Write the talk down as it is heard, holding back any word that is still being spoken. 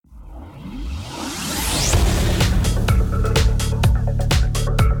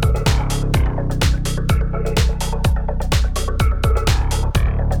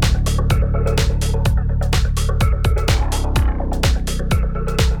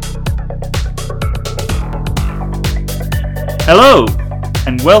Hello,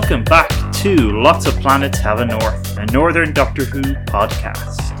 and welcome back to Lots of Planets Have a North, a Northern Doctor Who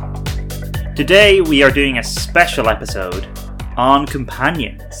podcast. Today we are doing a special episode on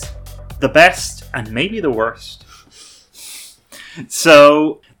companions. The best and maybe the worst.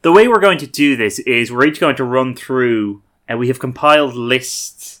 So, the way we're going to do this is we're each going to run through, and we have compiled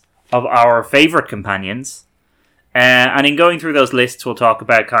lists of our favourite companions. And in going through those lists, we'll talk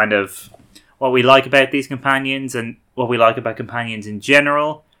about kind of what we like about these companions and what we like about companions in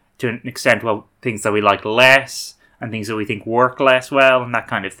general, to an extent, well, things that we like less and things that we think work less well and that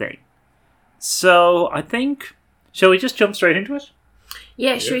kind of thing. So, I think, shall we just jump straight into it?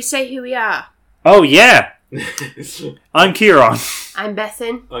 Yeah, should we say who we are? Oh, yeah! I'm Kieran. I'm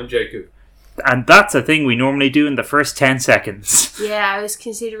Bethan. I'm Jacob. And that's a thing we normally do in the first 10 seconds. Yeah, I was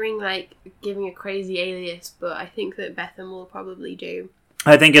considering, giving a crazy alias, but I think that Bethan will probably do.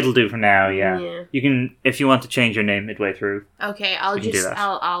 I think it'll do for now, yeah. Yeah. You can, if you want to change your name midway through. Okay, I'll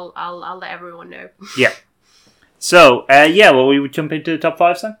let everyone know. Yeah. So, we would jump into the top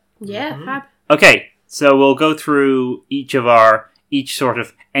 5 then? Yeah, fab. Okay, so we'll go through each sort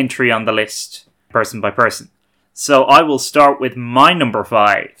of entry on the list, person by person. So I will start with my number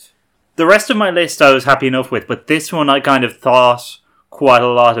 5. The rest of my list I was happy enough with, but this one I kind of thought quite a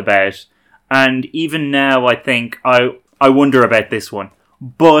lot about. And even now I think I wonder about this one.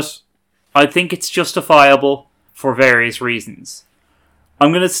 But I think it's justifiable for various reasons.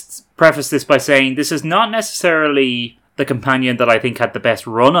 I'm going to preface this by saying this is not necessarily the companion that I think had the best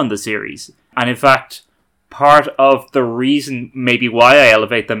run on the series. And in fact, part of the reason maybe why I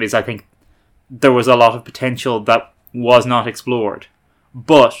elevate them is I think there was a lot of potential that was not explored.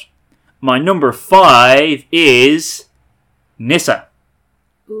 But my number 5 is Nyssa.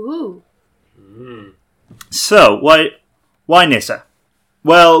 Ooh. So, why Nyssa?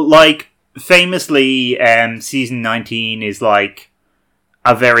 Well, famously, season 19 is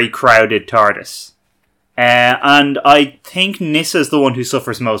a very crowded TARDIS. And I think Nyssa's the one who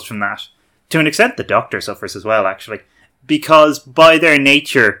suffers most from that. To an extent, the Doctor suffers as well, actually. Because by their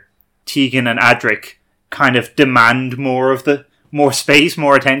nature, Tegan and Adric kind of demand more space,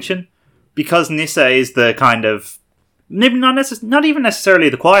 more attention. Because Nyssa is the kind of, maybe not even necessarily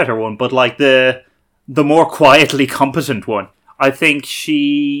the quieter one, but the more quietly competent one. I think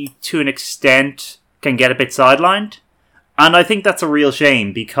she, to an extent, can get a bit sidelined. And I think that's a real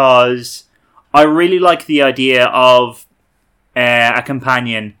shame, because I really like the idea of a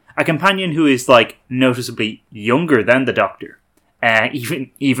companion who is, noticeably younger than the Doctor.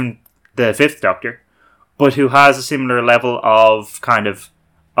 Even the Fifth Doctor. But who has a similar level of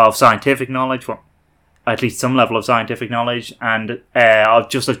scientific knowledge, well, at least some level of scientific knowledge, and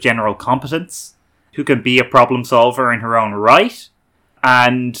of general competence. Who can be a problem solver in her own right,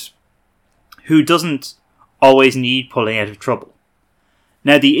 and who doesn't always need pulling out of trouble.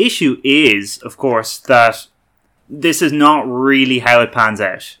 Now, the issue is, of course, that this is not really how it pans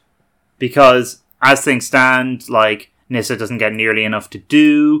out. Because, as things stand, Nyssa doesn't get nearly enough to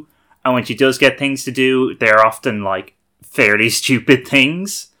do, and when she does get things to do, they're often, fairly stupid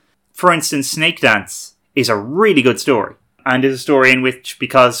things. For instance, Snake Dance is a really good story. And is a story in which,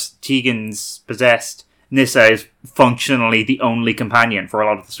 because Tegan's possessed, Nyssa is functionally the only companion for a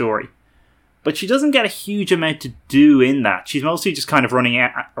lot of the story. But she doesn't get a huge amount to do in that. She's mostly just kind of running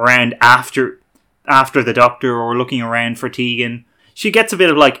around after the Doctor or looking around for Tegan. She gets a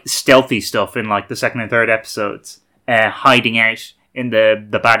bit of stealthy stuff in the second and third episodes, hiding out in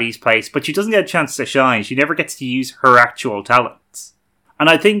the baddie's place. But she doesn't get a chance to shine. She never gets to use her actual talents. And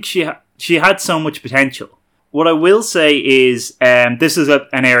I think she had so much potential. What I will say is, this is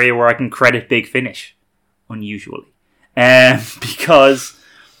an area where I can credit Big Finish, unusually. Because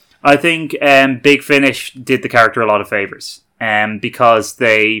I think Big Finish did the character a lot of favours. Because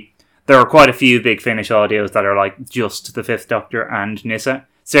there are quite a few Big Finish audios that are just the Fifth Doctor and Nyssa.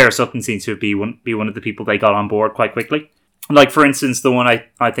 Sarah Sutton seems to be one of the people they got on board quite quickly. For instance, the one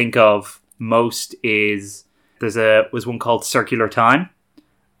I think of most is, was one called Circular Time.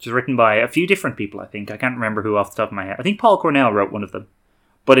 Which is written by a few different people, I think. I can't remember who off the top of my head. I think Paul Cornell wrote one of them.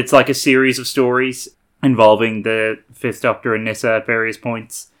 But it's a series of stories involving the Fifth Doctor and Nyssa at various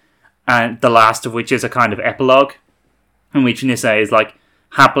points. And the last of which is a kind of epilogue, in which Nyssa is,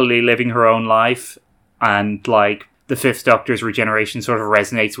 happily living her own life. And, the Fifth Doctor's regeneration sort of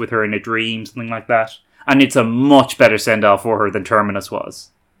resonates with her in a dream, something like that. And it's a much better send-off for her than Terminus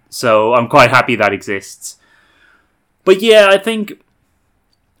was. So I'm quite happy that exists. But yeah, I think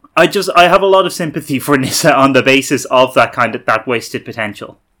I have a lot of sympathy for Nyssa on the basis of that wasted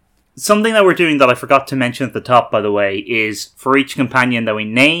potential. Something that we're doing that I forgot to mention at the top, by the way, is for each companion that we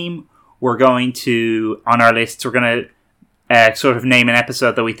name, we're going to, on our lists, we're going sort of name an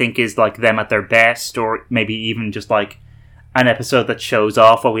episode that we think is like them at their best, or maybe even just like an episode that shows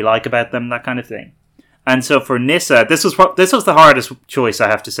off what we like about them, that kind of thing. And so for Nyssa, this was the hardest choice, I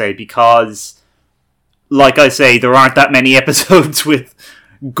have to say, because, like I say, there aren't that many episodes with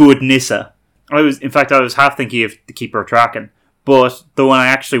good Nyssa. I was half thinking of The Keeper of Traken, but the one I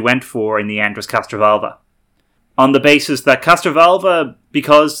actually went for in the end was Castrovalva. On the basis that Castrovalva,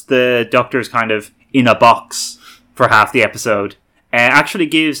 because the Doctor is kind of in a box for half the episode, actually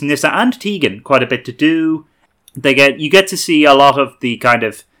gives Nyssa and Tegan quite a bit to do. You get to see a lot of the kind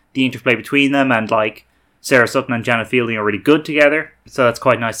of the interplay between them, and like Sarah Sutton and Janet Fielding are really good together, so that's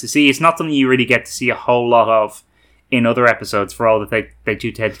quite nice to see. It's not something you really get to see a whole lot of in other episodes, for all that they do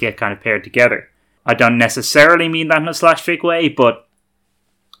tend to get kind of paired together. I don't necessarily mean that in a slash fic way, but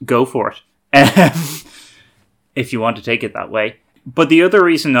go for it. If you want to take it that way. But the other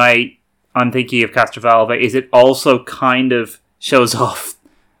reason I'm thinking of Castrovalva is it also kind of shows off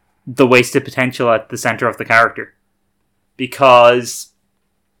the wasted potential at the centre of the character. Because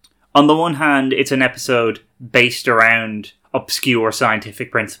on the one hand, it's an episode based around obscure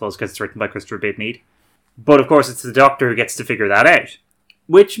scientific principles because it's written by Christopher Bidmead. But of course, it's the Doctor who gets to figure that out.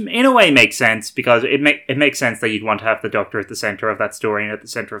 Which, in a way, makes sense, because it makes sense that you'd want to have the Doctor at the centre of that story and at the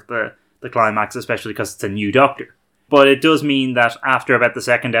centre of the climax, especially because it's a new Doctor. But it does mean that after about the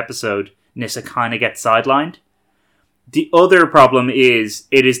second episode, Nyssa kind of gets sidelined. The other problem is,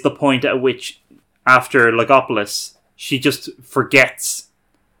 it is the point at which, after Logopolis, she just forgets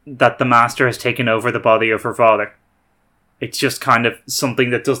that the Master has taken over the body of her father. It's just kind of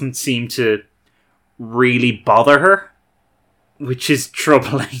something that doesn't seem to really bother her, which is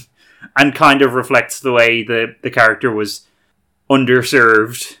troubling, and kind of reflects the way the character was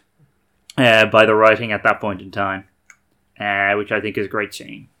underserved by the writing at that point in time, which I think is a great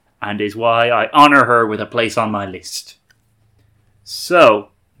shame, and is why I honour her with a place on my list. So,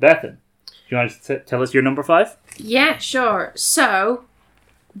 Bethan, do you want to tell us your number 5? Yeah, sure. So,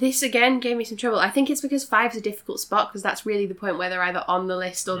 this again gave me some trouble. I think it's because 5's a difficult spot, because that's really the point where they're either on the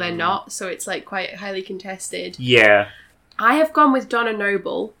list or they're not, so it's like quite highly contested. Yeah. I have gone with Donna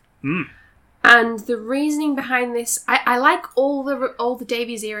Noble. And the reasoning behind this, I like all the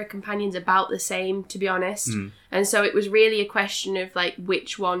Davies era companions about the same, to be honest. And so it was really a question of like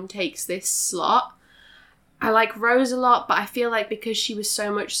which one takes this slot. I like Rose a lot, but I feel like because she was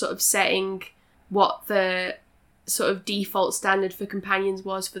so much sort of setting what the sort of default standard for companions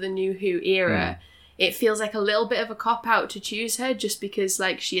was for the New Who era, it feels like a little bit of a cop-out to choose her, just because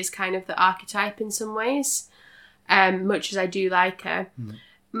like she is kind of the archetype in some ways, much as I do like her.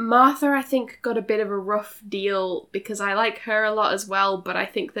 Martha, I think, got a bit of a rough deal because I like her a lot as well, but I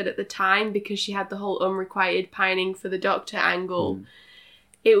think that at the time, because she had the whole unrequited pining for the Doctor angle,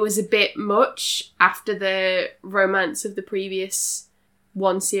 it was a bit much after the romance of the previous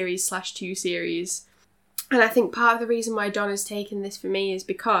 1 series/2 series. And I think part of the reason why Donna's taken this for me is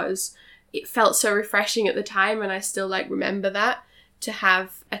because it felt so refreshing at the time, and I still like remember that, to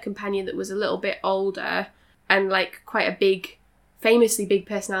have a companion that was a little bit older and like quite a big, famously big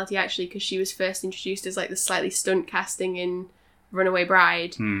personality actually, because she was first introduced as like the slightly stunt casting in Runaway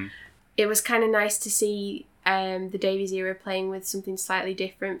Bride. It was kind of nice to see the Davies era playing with something slightly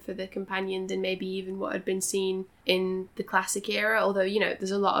different for the companion than maybe even what had been seen in the classic era, although, you know,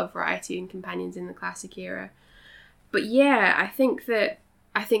 there's a lot of variety in companions in the classic era. But yeah, I think that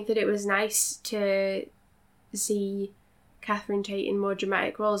it was nice to see Catherine Tate in more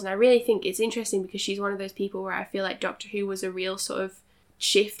dramatic roles, and I really think it's interesting because she's one of those people where I feel like Doctor Who was a real sort of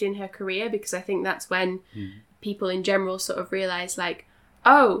shift in her career, because I think that's when people in general sort of realise like,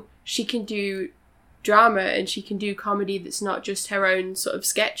 oh, she can do drama and she can do comedy that's not just her own sort of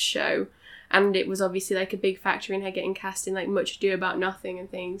sketch show. And it was obviously like a big factor in her getting cast in like Much Ado About Nothing and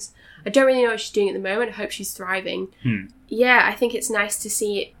things. I don't really know what she's doing at the moment. I hope she's thriving. Yeah, I think it's nice to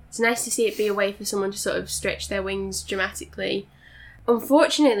see it. It's nice to see it be a way for someone to sort of stretch their wings dramatically.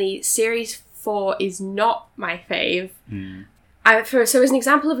 Unfortunately, Series 4 is not my fave. So as an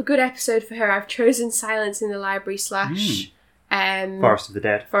example of a good episode for her, I've chosen Silence in the Library / Forest of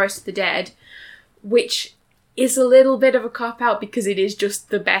the Dead, which is a little bit of a cop-out because it is just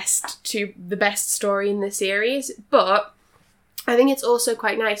the best story in the series. But I think it's also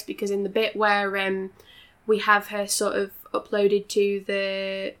quite nice because in the bit where we have her sort of uploaded to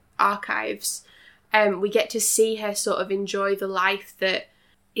the archives, we get to see her sort of enjoy the life that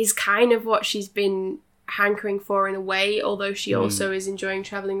is kind of what she's been hankering for in a way, although she also is enjoying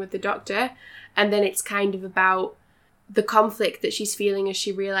travelling with the Doctor. And then it's kind of about the conflict that she's feeling as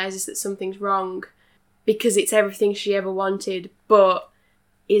she realises that something's wrong, because it's everything she ever wanted, but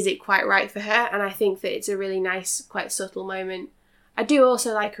is it quite right for her? And I think that it's a really nice, quite subtle moment. I do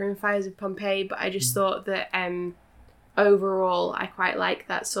also like her in Fires of Pompeii, but I just thought that overall I quite like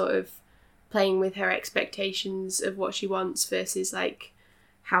that sort of playing with her expectations of what she wants versus like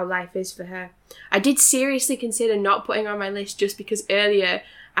how life is for her. I did seriously consider not putting her on my list just because earlier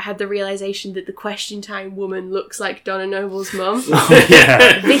I had the realisation that the Question Time woman looks like Donna Noble's mum. Oh,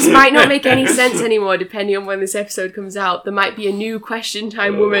 yeah. This might not make any sense anymore depending on when this episode comes out. There might be a new Question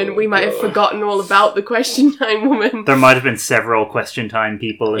Time woman. We might have forgotten all about the Question Time woman. There might have been several Question Time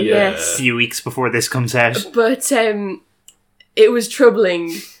people in Yes. a few weeks before this comes out. But it was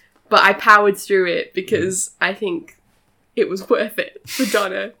troubling, but I powered through it because I think it was worth it for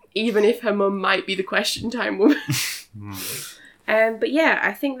Donna, even if her mum might be the Question Time woman. But yeah,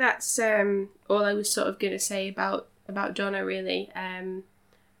 I think that's all I was sort of going to say about Donna, really.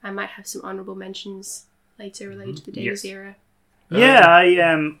 I might have some honourable mentions later related to the Davies era. Yeah,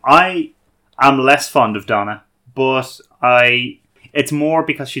 I am less fond of Donna, but it's more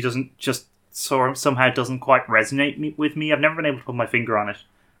because she doesn't just somehow doesn't quite resonate with me. I've never been able to put my finger on it,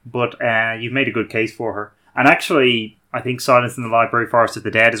 but you've made a good case for her. And actually, I think Silence in the Library, Forest of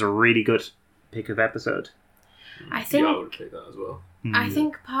the Dead is a really good pick of episode. I think I would take that as well. I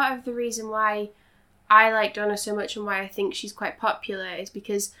think part of the reason why I like Donna so much and why I think she's quite popular is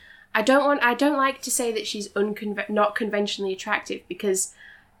because I don't like to say that she's not conventionally attractive, because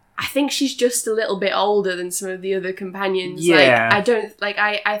I think she's just a little bit older than some of the other companions. Yeah.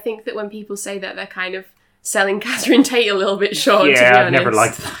 I think that when people say that, they're kind of selling Catherine Tate a little bit short, to be honest. I've never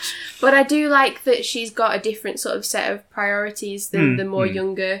liked that. But I do like that she's got a different sort of set of priorities than the more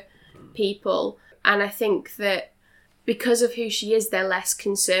younger people. And I think that because of who she is, they're less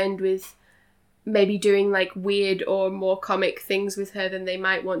concerned with maybe doing like weird or more comic things with her than they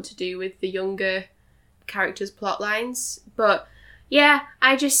might want to do with the younger characters' plot lines. But yeah,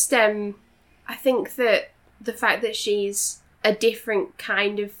 I just I think that the fact that she's a different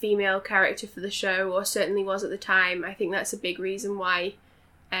kind of female character for the show, or certainly was at the time, I think that's a big reason why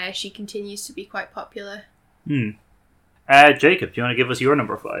she continues to be quite popular. Jacob, do you want to give us your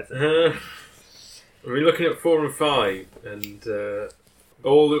number 5? We're looking at 4 and 5, and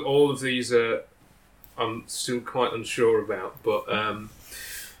all of these I'm still quite unsure about. But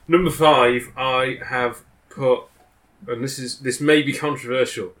number 5, I have put, and this may be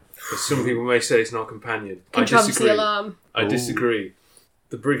controversial, because some people may say it's not companion. Controversy alarm. I disagree.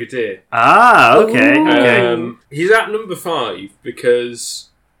 The Brigadier. Ah, okay. Ooh. Okay. He's at number 5 because,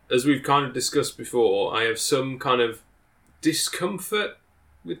 as we've kind of discussed before, I have some kind of discomfort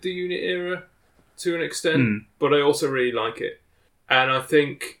with the unit era to an extent, but I also really like it. And I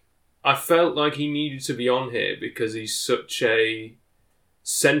think I felt like he needed to be on here because he's such a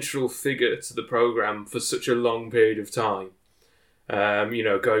central figure to the programme for such a long period of time.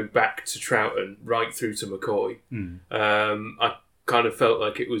 Going back to Troughton right through to McCoy. I kind of felt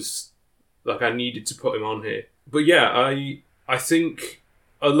like it was like I needed to put him on here. But yeah, I think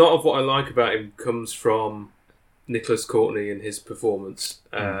a lot of what I like about him comes from Nicholas Courtney and his performance.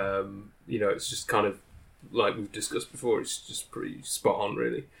 It's just kind of like we've discussed before, it's just pretty spot on,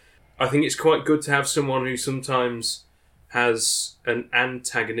 really. I think it's quite good to have someone who sometimes has an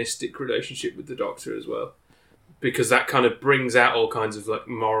antagonistic relationship with the Doctor as well, because that kind of brings out all kinds of like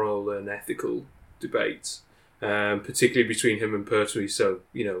moral and ethical debates, particularly between him and Pertwee. So,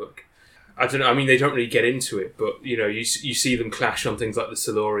 I don't know, I mean, they don't really get into it, but, you see them clash on things like the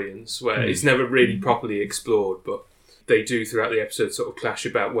Silurians, where it's never really properly explored, but they do throughout the episode sort of clash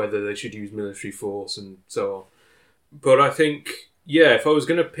about whether they should use military force and so on. But I think, if I was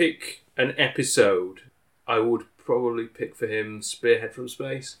going to pick an episode, I would probably pick for him Spearhead from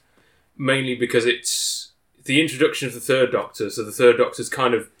Space, mainly because it's the introduction of the Third Doctor, so the Third Doctor's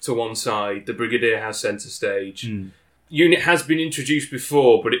kind of to one side, the Brigadier has centre stage. Unit has been introduced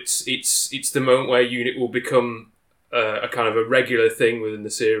before, but it's the moment where Unit will become a kind of a regular thing within the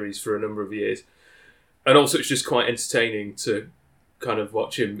series for a number of years. And also it's just quite entertaining to kind of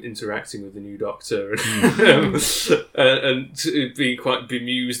watch him interacting with the new Doctor and to be quite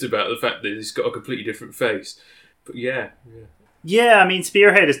bemused about the fact that he's got a completely different face. But yeah. Yeah, I mean,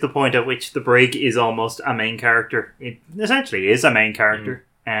 Spearhead is the point at which the Brig is almost a main character. It essentially is a main character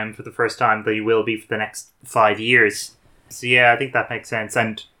for the first time, that he will be for the next 5 years. So yeah, I think that makes sense.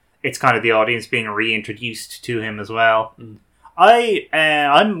 And it's kind of the audience being reintroduced to him as well.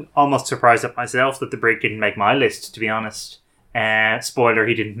 I'm almost surprised at myself that the Brig didn't make my list, to be honest. Spoiler,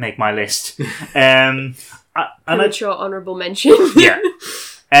 he didn't make my list. Premature honourable mention. Yeah.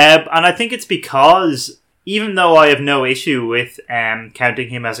 And I think it's because even though I have no issue with counting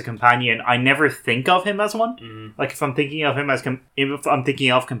him as a companion, I never think of him as one. Mm. Like if I'm thinking of him as if I'm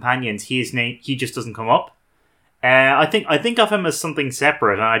thinking of companions, he just doesn't come up. I think of him as something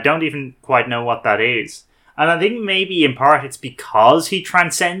separate, and I don't even quite know what that is. And I think maybe in part it's because he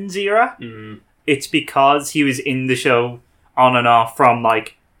transcends era. Mm. It's because he was in the show on and off from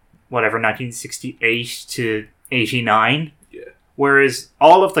like whatever 1968 to 89. Yeah. Whereas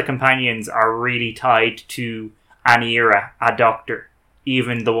all of the companions are really tied to an era, a doctor,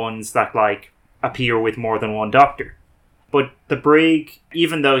 even the ones that like appear with more than one doctor. But the Brig,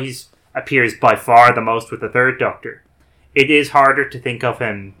 even though he's appears by far the most with the third Doctor, it is harder to think of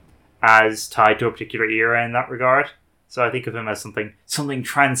him as tied to a particular era in that regard. So I think of him as something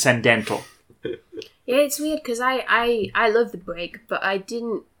transcendental. Yeah, it's weird because I love the Brig, but I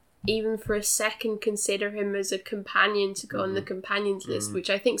didn't even for a second consider him as a companion to go on the companions list, which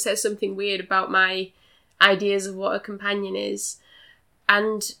I think says something weird about my ideas of what a companion is.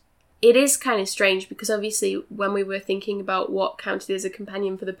 And it is kind of strange because obviously when we were thinking about what counted as a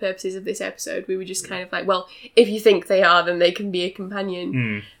companion for the purposes of this episode, we were just kind of like, well, if you think they are, then they can be a companion.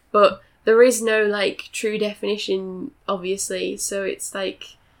 Mm. But there is no like true definition, obviously. So it's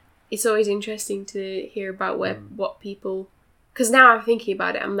like, it's always interesting to hear about what people... Because now I'm thinking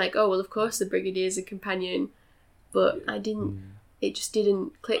about it, I'm like, oh, well, of course the Brigadier is a companion. But I didn't... It just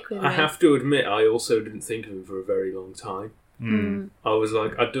didn't click with me. I have to admit, I also didn't think of him for a very long time. I was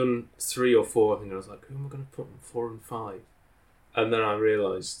like, I'd done 3 or 4, I think. I was like, who am I going to put in 4 and 5? And then I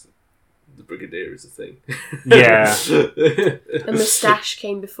realised the Brigadier is a thing. Yeah. The moustache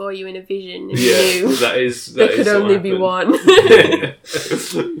came before you in a vision, and you knew that there could is what only be happened. one.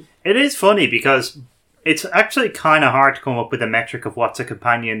 It is funny because it's actually kind of hard to come up with a metric of what's a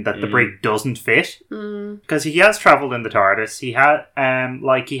companion that the Brig doesn't fit. Because he has travelled in the TARDIS. He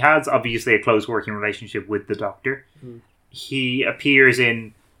he has obviously a close working relationship with the Doctor. He appears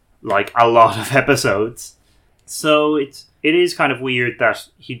in like a lot of episodes. So it is kind of weird that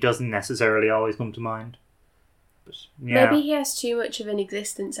he doesn't necessarily always come to mind. But, yeah. Maybe he has too much of an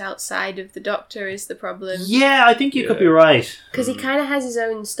existence outside of the Doctor is the problem. Yeah, I think you could be right. Because he kind of has his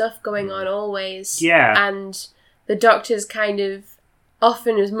own stuff going on always. Yeah. And the Doctor's kind of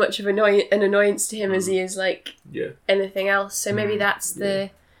often as much of an annoyance to him as he is like anything else. So maybe that's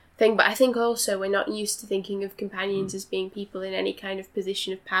the thing. But I think also we're not used to thinking of companions as being people in any kind of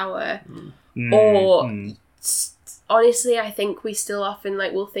position of power. Or... Honestly, I think we still often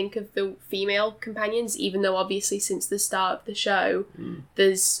will think of the female companions, even though obviously since the start of the show,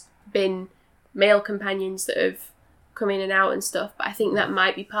 there's been male companions that have come in and out and stuff. But I think that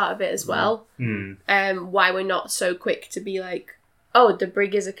might be part of it as well. Why we're not so quick to be like, oh, the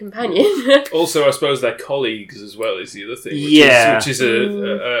Brig is a companion. Also, I suppose they're colleagues as well is the other thing. Which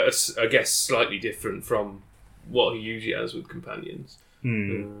is I guess, slightly different from what he usually has with companions.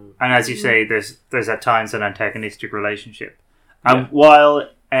 And as you say, there's at times an antagonistic relationship. And while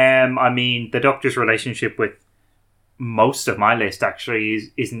I mean the Doctor's relationship with most of my list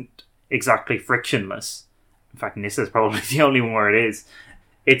actually isn't exactly frictionless. In fact, Nissa's probably the only one where it is.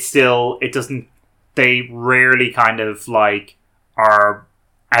 They rarely kind of are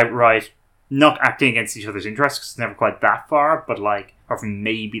outright not acting against each other's interests, because it's never quite that far, but apart from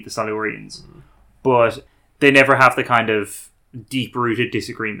maybe the Silurians. But they never have the kind of deep-rooted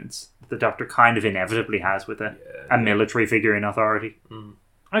disagreements the Doctor kind of inevitably has with a military figure in authority.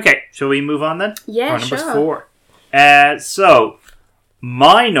 Okay, shall we move on then? Yeah, number sure. 4. So,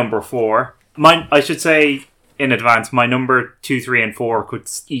 my number 4, I should say in advance, my number 2, 3, and 4 could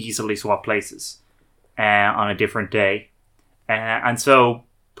easily swap places on a different day. And so,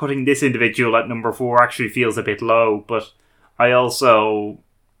 putting this individual at number 4 actually feels a bit low, but I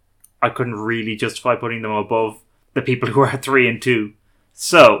couldn't really justify putting them above the people who are at 3 and 2.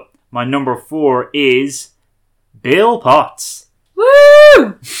 So, my number 4 is Bill Potts.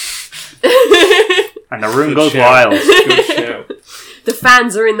 Woo! And the room goes wild. Good show. The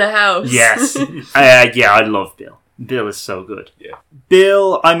fans are in the house. Yes. I love Bill. Bill is so good. Yeah.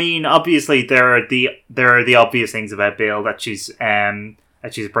 Bill, I mean, obviously there are the obvious things about Bill, that she's a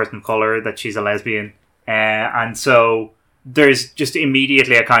person of colour, that she's a lesbian, and so there's just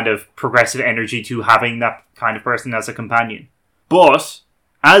immediately a kind of progressive energy to having that kind of person as a companion. But,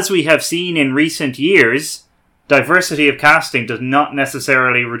 as we have seen in recent years, diversity of casting does not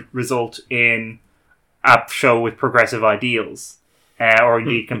necessarily result in a show with progressive ideals, or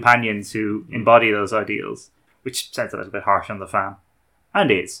indeed companions who embody those ideals, which sounds a little bit harsh on the fan, and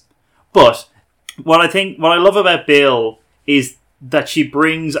is. But, what I love about Bill is that she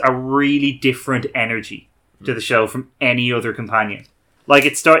brings a really different energy to the show from any other companion. Like,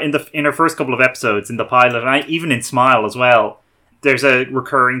 it start in her first couple of episodes in the pilot, and even in Smile as well. There's a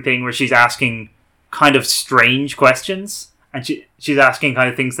recurring thing where she's asking kind of strange questions, and she's asking kind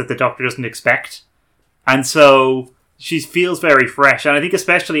of things that the Doctor doesn't expect, and so she feels very fresh. And I think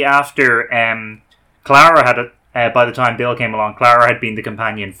especially after Clara had by the time Bill came along, Clara had been the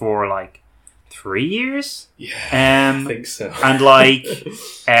companion for like 3 years. Yeah, I think so. And like,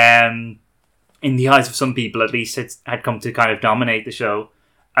 in the eyes of some people, at least, it had come to kind of dominate the show.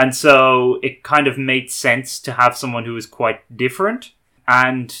 And so it kind of made sense to have someone who was quite different.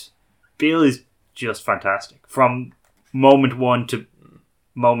 And Bill is just fantastic. From moment one to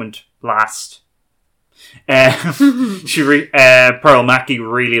moment last. Pearl Mackie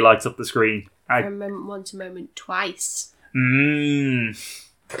really lights up the screen. From moment to moment twice.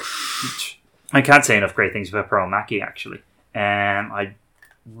 I can't say enough great things about Pearl Mackie, actually. I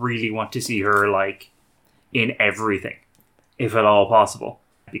really want to see her, like, in everything, if at all possible.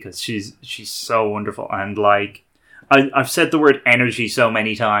 Because she's so wonderful, and like I've said the word energy so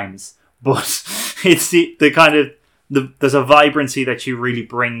many times, but it's the kind of there's a vibrancy that she really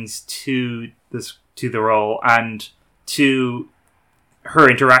brings to the role and to her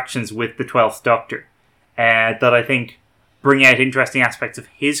interactions with the 12th Doctor, that I think bring out interesting aspects of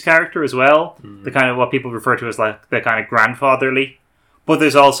his character as well. The kind of what people refer to as like the kind of grandfatherly. But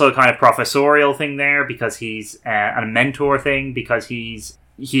there's also a kind of professorial thing there because he's a mentor thing because he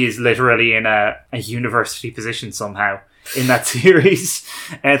is literally in a university position somehow in that series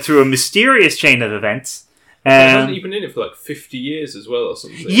through a mysterious chain of events. Hasn't he been in it for like 50 years as well or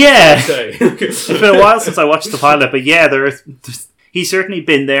something? Yeah! It's been a while since I watched the pilot, but yeah, he's certainly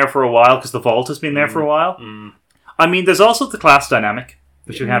been there for a while because the Vault has been there for a while. I mean, there's also the class dynamic,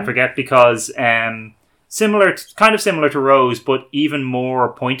 which we can't forget, because kind of similar to Rose, but even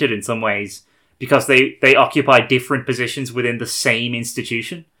more pointed in some ways, because they occupy different positions within the same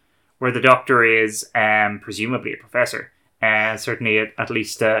institution, where the Doctor is presumably a professor, certainly at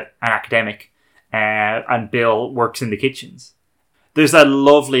least an academic, and Bill works in the kitchens. There's that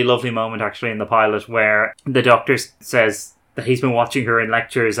lovely, lovely moment actually in the pilot where the Doctor says that he's been watching her in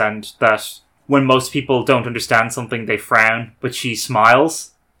lectures and that when most people don't understand something, they frown, but she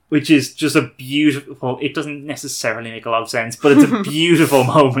smiles, which is just a beautiful... It doesn't necessarily make a lot of sense, but it's a beautiful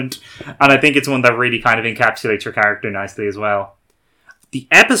moment. And I think it's one that really kind of encapsulates her character nicely as well. The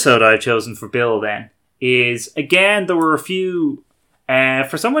episode I've chosen for Bill, then, is, again, there were a few...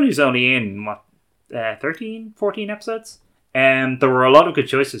 for someone who's only in, 13, 14 episodes? There were a lot of good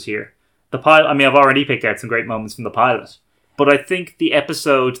choices here. The pilot... I mean, I've already picked out some great moments from the pilot. But I think the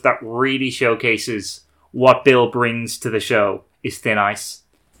episode that really showcases what Bill brings to the show is Thin Ice.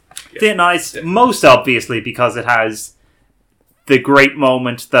 Yeah, Thin Ice, definitely. Most obviously because it has the great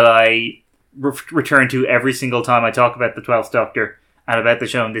moment that I return to every single time I talk about the 12th Doctor and about the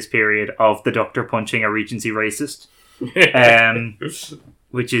show in this period of the Doctor punching a Regency racist,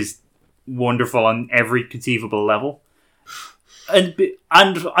 which is wonderful on every conceivable level. And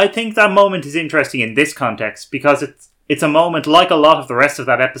I think that moment is interesting in this context because it's a moment, like a lot of the rest of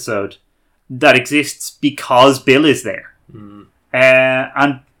that episode, that exists because Bill is there.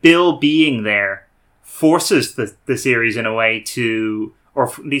 And Bill being there forces the series in a way to, or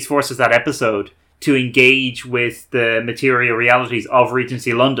at least forces that episode to engage with the material realities of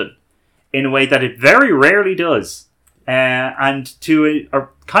Regency London in a way that it very rarely does. And to a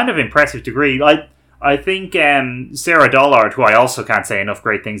kind of impressive degree. I think Sarah Dollard, who I also can't say enough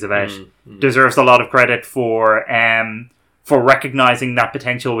great things about, deserves a lot of credit for recognizing that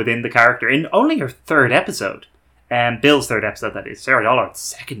potential within the character in only her third episode. Bill's third episode, that is. Sarah Dollard's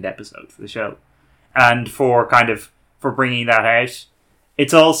second episode for the show. And for bringing that out.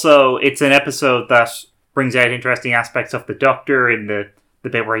 It's an episode that brings out interesting aspects of the Doctor in the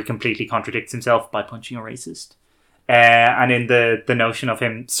bit where he completely contradicts himself by punching a racist. And in the notion of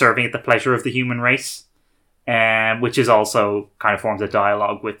him serving at the pleasure of the human race, which is also kind of forms a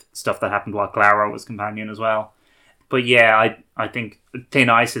dialogue with stuff that happened while Clara was companion as well. But yeah, I think Thin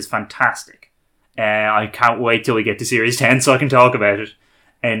Ice is fantastic. I can't wait till we get to Series 10 so I can talk about it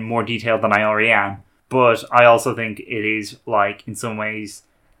in more detail than I already am. But I also think it is, like, in some ways,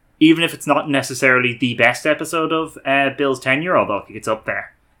 even if it's not necessarily the best episode of Bill's tenure, although I think it's up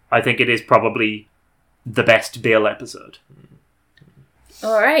there, I think it is probably the best Bill episode.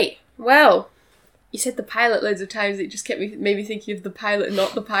 Alright, well, you said the pilot loads of times. It just made me thinking of the pilot,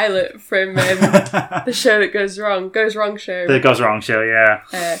 not the pilot from the show that goes wrong. Goes Wrong show. The Goes Wrong show,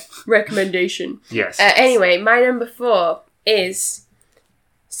 yeah. Recommendation. Yes. Anyway, my number 4 is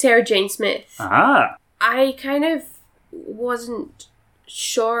Sarah Jane Smith. Ah. I kind of wasn't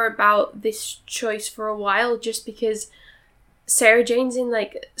sure about this choice for a while, just because Sarah Jane's in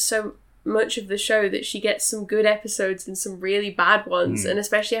like so much of the show that she gets some good episodes and some really bad ones, and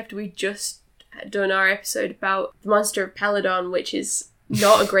especially after we just done our episode about the Monster of Peladon, which is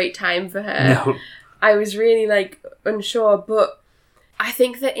not a great time for her. No. I was really like unsure, but I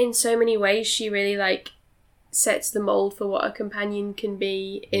think that in so many ways she really like sets the mold for what a companion can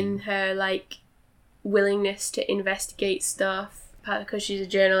be in her like willingness to investigate stuff because she's a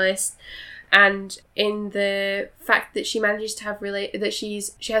journalist, and in the fact that she manages to have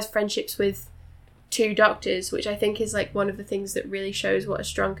she has friendships with 2 doctors, which I think is like one of the things that really shows what a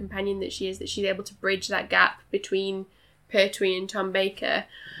strong companion that she is, that she's able to bridge that gap between Pertwee and Tom Baker.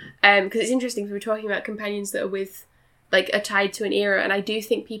 Because it's interesting, we were talking about companions that are with like are tied to an era, and I do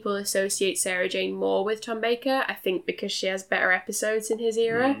think people associate Sarah Jane more with Tom Baker, I think because she has better episodes in his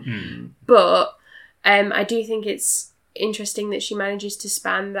era. Mm-hmm. But I do think it's interesting that she manages to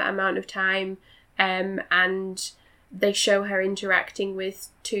span that amount of time, and they show her interacting with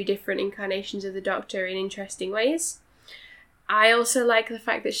 2 different incarnations of the Doctor in interesting ways. I also like the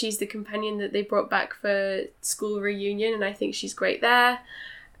fact that she's the companion that they brought back for school reunion, and I think she's great there.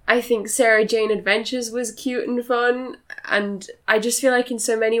 I think Sarah Jane Adventures was cute and fun, and I just feel like in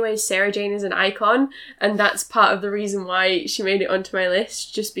so many ways Sarah Jane is an icon, and that's part of the reason why she made it onto my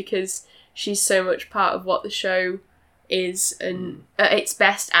list, just because she's so much part of what the show is, and its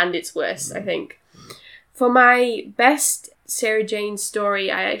best and its worst, I think. For my best Sarah Jane story,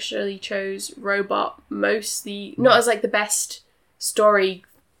 I actually chose Robot, mostly not as like the best story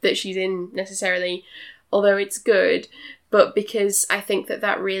that she's in necessarily, although it's good, but because I think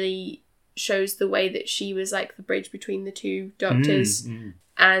that really shows the way that she was like the bridge between the 2 doctors,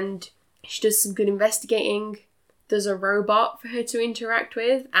 and she does some good investigating. There's a robot for her to interact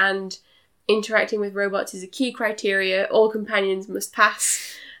with, and interacting with robots is a key criteria all companions must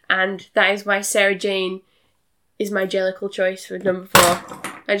pass, and that is why Sarah Jane is my Jellicle choice for number 4.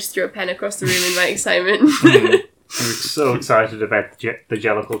 I just threw a pen across the room in my excitement. I'm so excited about the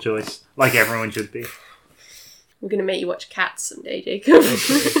Jellicle choice, like everyone should be. We're going to make you watch Cats someday, Jacob.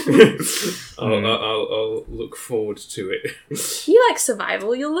 I'll look forward to it. You like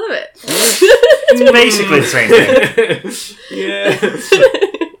survival, you'll love it. It's basically the same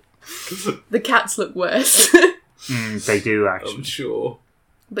thing. The cats look worse. They do, actually. I'm sure.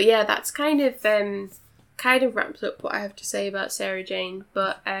 But yeah, that's kind of wraps up what I have to say about Sarah Jane.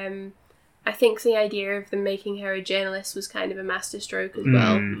 But I think the idea of them making her a journalist was kind of a masterstroke as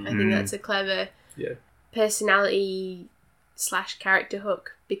well. I think that's a clever personality / character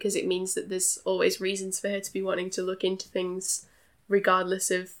hook, because it means that there's always reasons for her to be wanting to look into things, regardless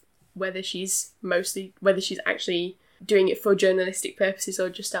of whether she's actually doing it for journalistic purposes or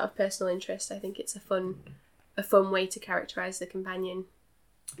just out of personal interest. I think it's a fun way to characterize the companion.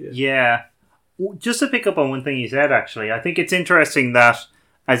 Yeah. Just to pick up on one thing you said, actually, I think it's interesting that,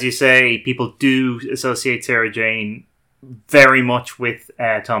 as you say, people do associate Sarah Jane very much with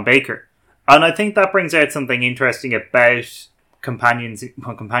Tom Baker. And I think that brings out something interesting about companions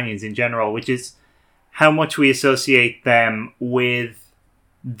in general, which is how much we associate them with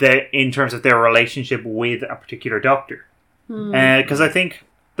in terms of their relationship with a particular doctor. Because I think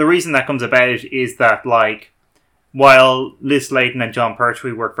the reason that comes about is that, like, while Liz Sladen and John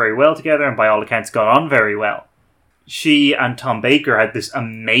Pertwee work very well together, and by all accounts got on very well, she and Tom Baker had this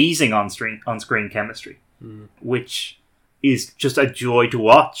amazing on-screen chemistry, which is just a joy to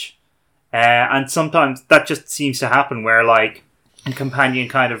watch. And sometimes that just seems to happen where, like, a companion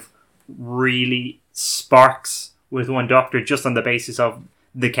kind of really sparks with one doctor just on the basis of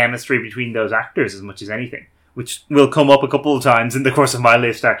the chemistry between those actors as much as anything, which will come up a couple of times in the course of my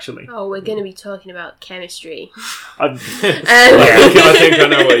list, actually. Oh, we're going to be talking about chemistry. I think I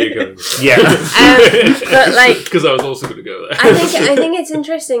know where you're going with that. Yeah. But, like... Because I was also going to go there. I think it's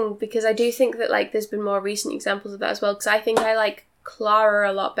interesting, because I do think that, like, there's been more recent examples of that as well, because I think I like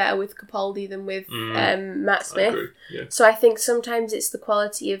Clara a lot better with Capaldi than with Matt Smith. I agree. Yeah. So I think sometimes it's the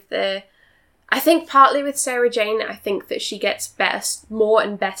quality of I think partly with Sarah Jane, I think that she gets more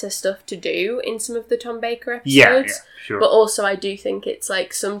and better stuff to do in some of the Tom Baker episodes. Yeah, sure. But also I do think it's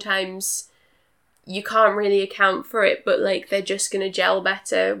like sometimes you can't really account for it, but like they're just going to gel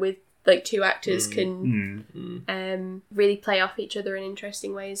better with like 2 actors can really play off each other in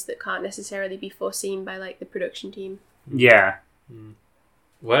interesting ways that can't necessarily be foreseen by like the production team. Yeah.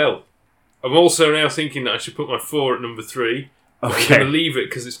 Well, I'm also now thinking that I should put my 4 at number 3. I'm going to leave it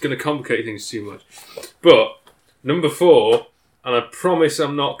because it's going to complicate things too much. But number 4, and I promise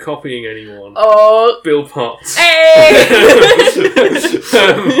I'm not copying anyone. Oh, Bill Potts. Hey!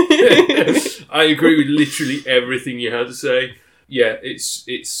 I agree with literally everything you had to say. Yeah,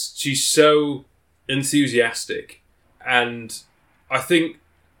 she's so enthusiastic And I think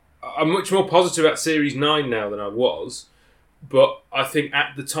I'm much more positive about Series 9 now than I was. But I think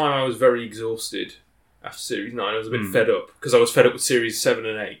at the time I was very exhausted after Series 9. I was a bit fed up because I was fed up with Series 7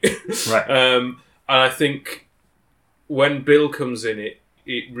 and 8. Right. And I think when Bill comes in, it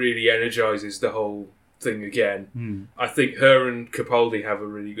really energises the whole thing again. I think her and Capaldi have a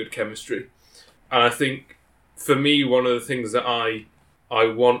really good chemistry. And I think, for me, one of the things that I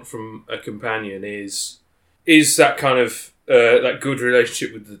want from a companion is that kind of that good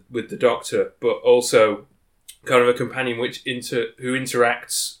relationship with the Doctor, but also kind of a companion who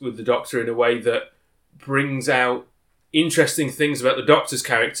interacts with the Doctor in a way that brings out interesting things about the Doctor's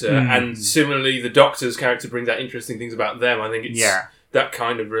character, and similarly the Doctor's character brings out interesting things about them. I think it's that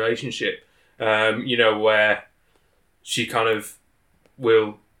kind of relationship, where she kind of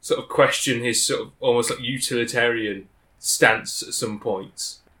will sort of question his sort of almost like utilitarian stance at some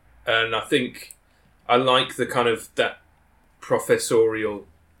points. And I think I like the kind of that professorial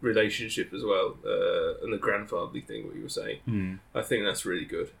relationship as well, and the grandfatherly thing what you were saying. I think that's really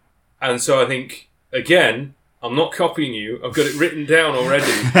good. And so I think, again, I'm not copying you. I've got it written down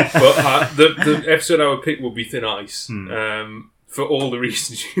already. But the episode I would pick would be Thin Ice, for all the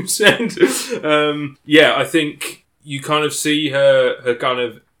reasons you said. I think you kind of see her kind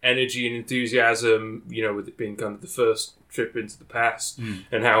of energy and enthusiasm, with it being kind of the first trip into the past,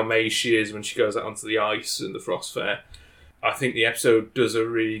 and how amazed she is when she goes out onto the ice and the Frost Fair. I think the episode does a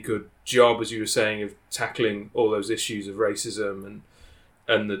really good job, as you were saying, of tackling all those issues of racism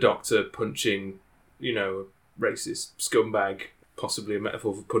and the Doctor punching, a racist scumbag, possibly a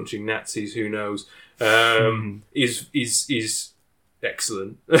metaphor for punching Nazis, who knows, is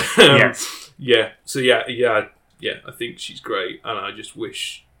excellent. Yes. Yeah. So I think she's great, and I just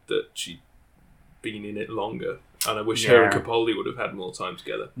wish that she'd been in it longer. And I wish her and Capaldi would have had more time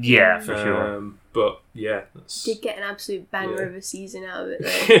together. Yeah, for sure. But yeah, did get an absolute banger of a season out of it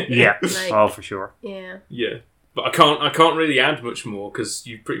though. Yeah, for sure. Yeah. Yeah, but I can't really add much more because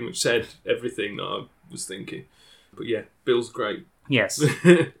you pretty much said everything that I was thinking. But yeah, Bill's great. Yes,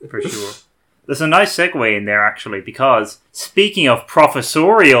 for sure. There's a nice segue in there actually, because speaking of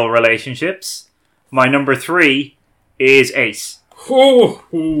professorial relationships, my number 3 is Ace.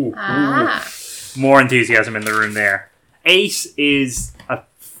 More enthusiasm in the room there. Ace is a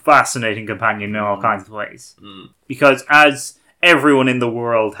fascinating companion in all kinds of ways. Because as everyone in the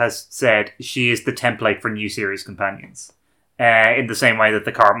world has said, she is the template for new series companions. In the same way that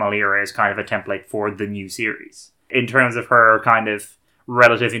the Cartmel era is kind of a template for the new series. In terms of her kind of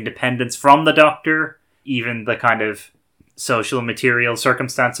relative independence from the Doctor, even the kind of social material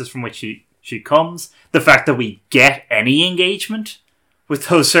circumstances from which she comes, the fact that we get any engagement with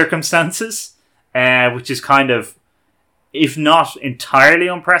those circumstances, which is kind of, if not entirely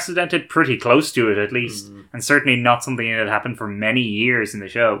unprecedented, pretty close to it at least, and certainly not something that had happened for many years in the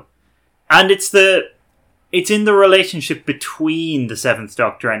show. And it's in the relationship between the Seventh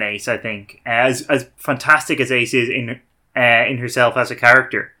Doctor and Ace, I think, as fantastic as Ace is in herself as a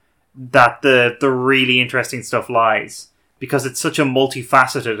character, that the really interesting stuff lies, because it's such a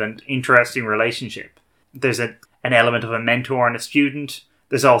multifaceted and interesting relationship. There's an element of a mentor and a student.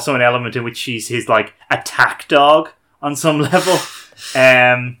 There's also an element in which she's his attack dog on some level.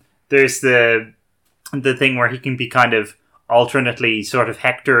 There's the thing where he can be kind of alternately sort of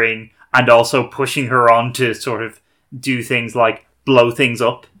hectoring and also pushing her on to sort of do things like blow things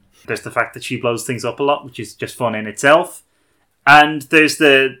up. There's the fact that she blows things up a lot, which is just fun in itself. And there's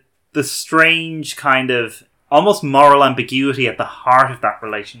the strange kind of almost moral ambiguity at the heart of that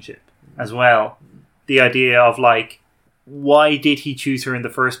relationship as well. The idea of why did he choose her in the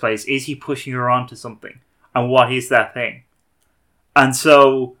first place? Is he pushing her onto something? And what is that thing? And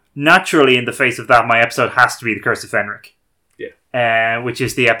so, naturally, in the face of that, my episode has to be The Curse of Fenric. Yeah. Which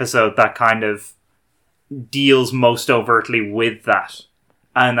is the episode that kind of deals most overtly with that.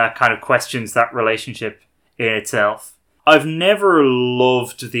 And that kind of questions that relationship in itself. I've never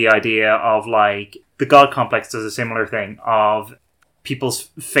loved the idea of, the God Complex does a similar thing, of people's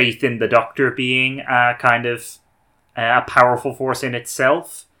faith in the Doctor being a kind of a powerful force in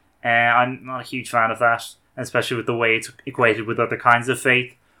itself. I'm not a huge fan of that, especially with the way it's equated with other kinds of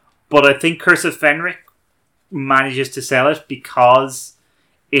faith. But I think Curse of Fenric manages to sell it because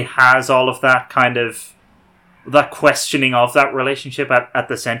it has all of that kind of that questioning of that relationship at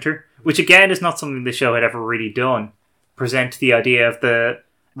the centre, which again is not something the show had ever really done. Present the idea of the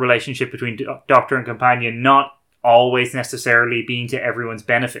relationship between Doctor and companion not always necessarily being to everyone's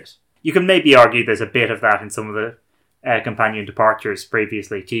benefit. You can maybe argue there's a bit of that in some of the companion departures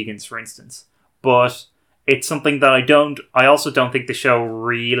previously, Tegan's for instance, but it's something that I also don't think the show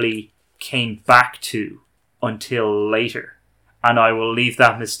really came back to until later. And I will leave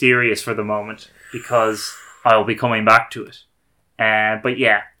that mysterious for the moment because I'll be coming back to it. But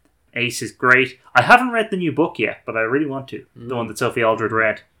yeah, Ace is great. I haven't read the new book yet, but I really want to. The one that Sophie Aldred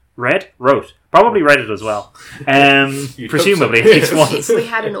wrote. Probably read it as well. Presumably, at least once. If we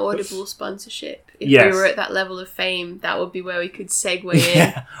had an Audible sponsorship, if we were at that level of fame, that would be where we could segue in.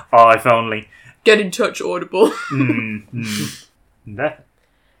 Yeah. Oh, if only. Get in touch, Audible. That.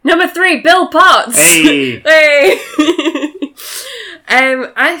 Number 3, Bill Potts. Hey. Hey.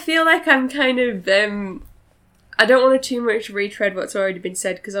 I feel like I'm kind of I don't want to too much retread what's already been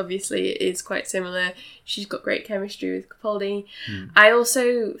said because obviously it is quite similar. She's got great chemistry with Capaldi. I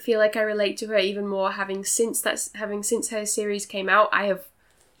also feel like I relate to her even more having since her series came out. I have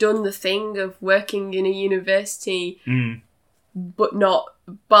done the thing of working in a university, but not,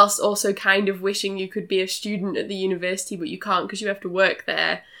 whilst also kind of wishing you could be a student at the university, but you can't because you have to work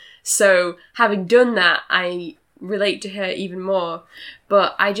there. So having done that, I relate to her even more.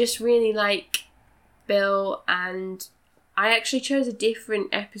 But I just really like Bill, and I actually chose a different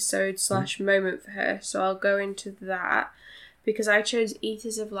episode / moment for her, so I'll go into that because I chose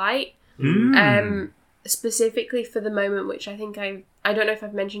Eaters of Light, specifically for the moment which I think I don't know if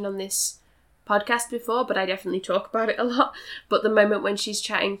I've mentioned on this podcast before, but I definitely talk about it a lot, but the moment when she's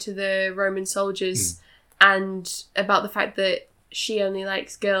chatting to the Roman soldiers and about the fact that she only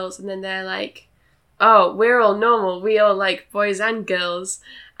likes girls, and then they're like, oh, we're all normal, we all like boys and girls.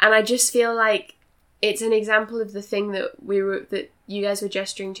 And I just feel like it's an example of the thing that you guys were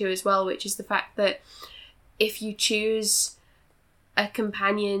gesturing to as well, which is the fact that if you choose a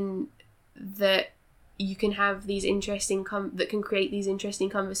companion that you can have these interesting that can create these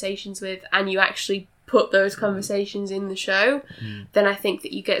interesting conversations with, and you actually put those conversations in the show, then I think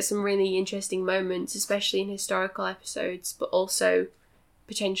that you get some really interesting moments, especially in historical episodes, but also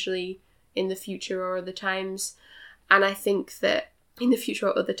potentially in the future or other times. And I think that in the future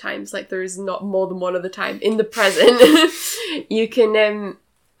or other times, like there is not more than one other time, in the present, you can,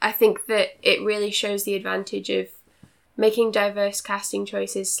 I think that it really shows the advantage of making diverse casting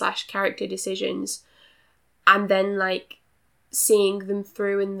choices / character decisions, and then like seeing them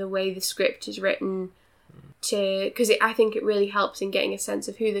through in the way the script is written, because I think it really helps in getting a sense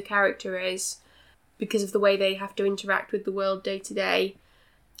of who the character is because of the way they have to interact with the world day to day.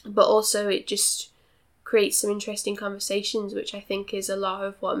 But also it just creates some interesting conversations, which I think is a lot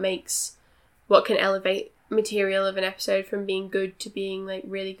of what can elevate material of an episode from being good to being like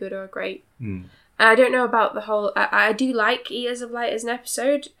really good or great. And I don't know about the whole, I do like Eaters of Light as an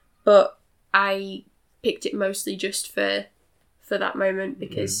episode, but I picked it mostly just for that moment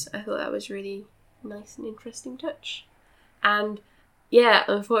because I thought that was really nice and interesting touch. And yeah,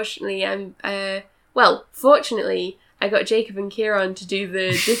 unfortunately, fortunately, I got Jacob and Kieran to do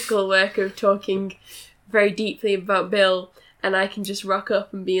the difficult work of talking very deeply about Bill, and I can just rock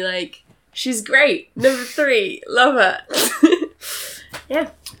up and be like, she's great, number 3, love her.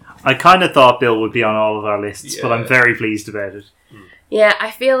 Yeah. I kind of thought Bill would be on all of our lists, but I'm very pleased about it. Yeah,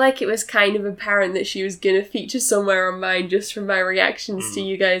 I feel like it was kind of apparent that she was going to feature somewhere on mine just from my reactions to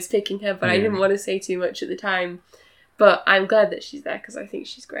you guys picking her, but I didn't want to say too much at the time. But I'm glad that she's there because I think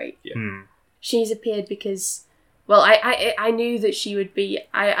she's great. Yeah. She's appeared because, well, I knew that she would be.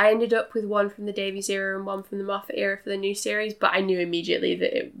 I ended up with one from the Davies era and one from the Moffat era for the new series, but I knew immediately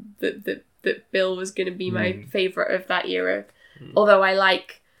that Bill was going to be my favourite of that era. Although I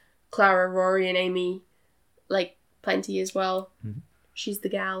like Clara, Rory and Amy like plenty as well. She's the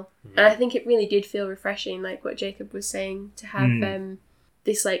gal. And I think it really did feel refreshing, like what Jacob was saying, to have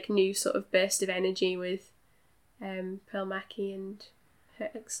this like new sort of burst of energy with Pearl Mackie and her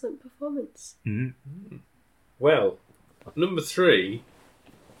excellent performance. Well, number 3,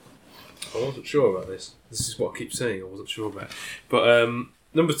 I wasn't sure about this. This is what I keep saying, I wasn't sure about. But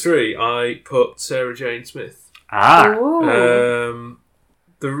number 3, I put Sarah Jane Smith. The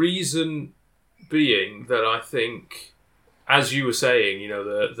reason being that I think, as you were saying, you know,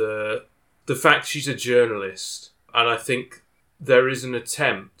 the fact she's a journalist, and I think there is an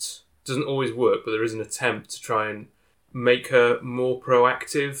attempt, doesn't always work, but there is an attempt to try and make her more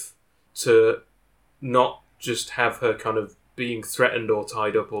proactive, to not just have her kind of being threatened or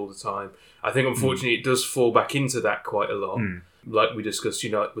tied up all the time. I think, unfortunately, it does fall back into that quite a lot. Like we discussed, you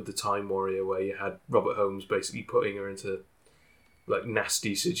know, with the Time Warrior, where you had Robert Holmes basically putting her into like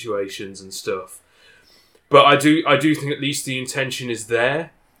nasty situations and stuff. But I do think at least the intention is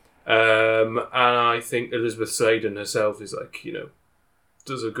there. And I think Elizabeth Sladen herself is like, you know,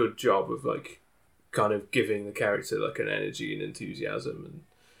 does a good job of like kind of giving the character like an energy and enthusiasm. And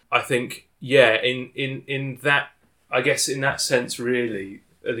I think, yeah, in that, I guess in that sense, really,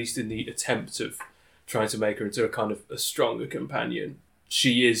 at least in the attempt of trying to make her into a kind of a stronger companion.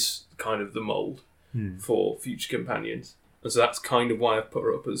 She is kind of the mould for future companions. And so that's kind of why I've put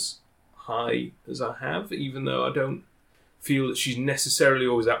her up as high as I have, even though I don't feel that she's necessarily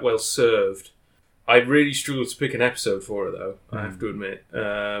always that well served. I really struggled to pick an episode for her, though, I have to admit,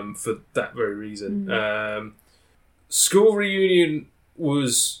 for that very reason. School Reunion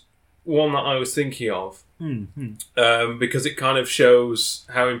was one that I was thinking of, because it kind of shows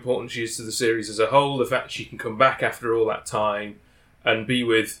how important she is to the series as a whole, the fact she can come back after all that time and be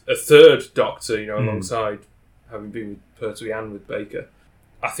with a third Doctor, alongside having been with Pertwee and with Baker.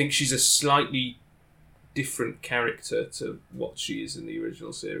 I think she's a slightly different character to what she is in the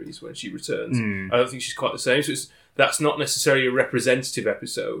original series when she returns. I don't think she's quite the same, so that's not necessarily a representative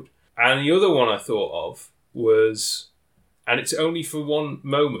episode. And the other one I thought of was, and it's only for one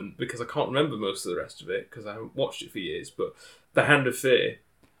moment because I can't remember most of the rest of it because I haven't watched it for years, but The Hand of Fear.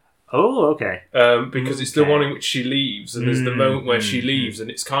 Oh, okay. Because it's the one in which she leaves, and there's the moment where she leaves,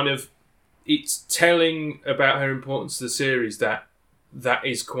 and it's telling about her importance to the series that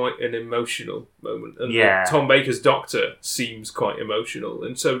is quite an emotional moment. And Tom Baker's Doctor seems quite emotional,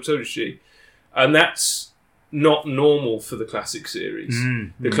 and so does she. And that's not normal for the classic series.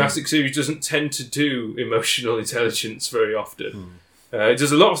 The classic series doesn't tend to do emotional intelligence very often. It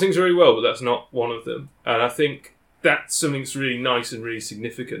does a lot of things very well, but that's not one of them. And I think that's something that's really nice and really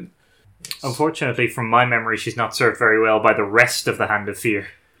significant. Unfortunately, from my memory, she's not served very well by the rest of the Hand of Fear.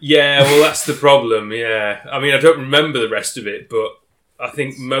 Yeah, well, that's the problem, yeah. I mean, I don't remember the rest of it, but I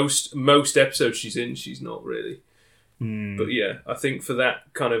think most episodes she's in, she's not really. But yeah, I think for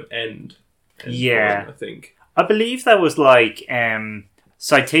that kind of end point, I think. I believe that was like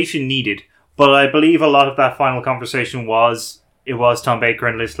citation needed, but I believe a lot of that final conversation was Tom Baker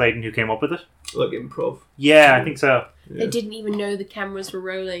and Liz Sladen who came up with it. Like improv. Yeah, I think so. They didn't even know the cameras were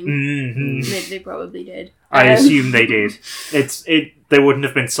rolling. They probably did. I assume they did. They wouldn't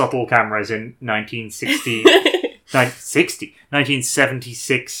have been subtle cameras in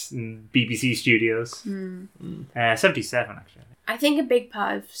 1976 in BBC studios. 77, actually. I think a big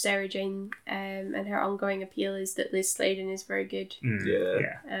part of Sarah Jane and her ongoing appeal is that Liz Sladen is very good.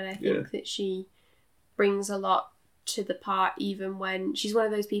 Yeah. And I think that she brings a lot to the part, even when she's one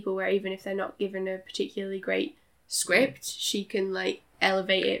of those people where even if they're not given a particularly great script, she can like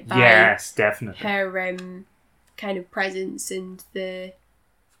elevate it by definitely her kind of presence and the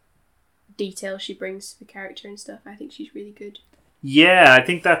detail she brings to the character and stuff. I think she's really good. Yeah, I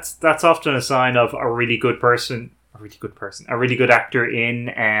think that's often a sign of a really good actor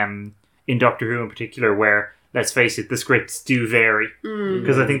in Doctor Who in particular, where, let's face it, the scripts do vary.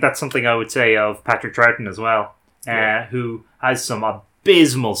 Because I think that's something I would say of Patrick Troughton as well, who has some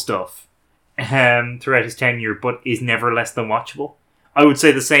abysmal stuff throughout his tenure, but is never less than watchable. I would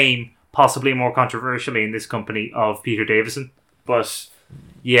say the same, possibly more controversially in this company, of Peter Davison. But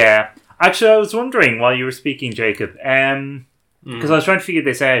yeah, actually, I was wondering while you were speaking, Jacob, because I was trying to figure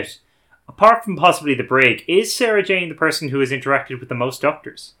this out. Apart from possibly the break, is Sarah Jane the person who has interacted with the most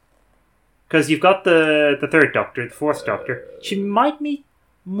Doctors? Because you've got the third Doctor, the fourth Doctor. She might meet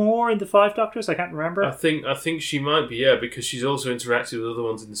more in the 5 Doctors. I can't remember. I think she might be, because she's also interacted with other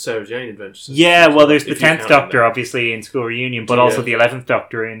ones in the Sarah Jane Adventures. Yeah, well, there's the 10th Doctor, obviously, in School Reunion, but also the 11th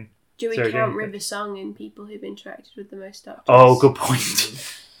Doctor in. Do we Sarah count Jane. River Song in people who've interacted with the most Doctors? Oh, good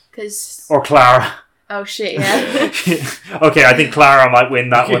point. Or Clara. Oh shit! Yeah. Okay, I think Clara might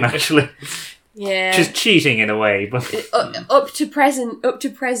win that one actually. Yeah. Just cheating in a way, but up to present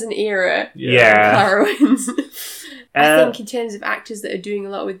era. Yeah. Clara wins. I think in terms of actors that are doing a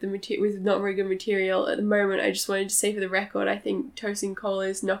lot with with not very good material at the moment, I just wanted to say for the record, I think Tosin Cole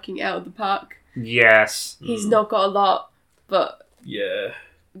is knocking it out of the park. Yes. He's not got a lot, but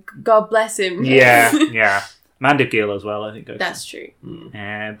God bless him. Yeah. Amanda Gill as well, I think. That's true.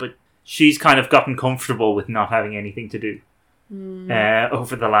 But she's kind of gotten comfortable with not having anything to do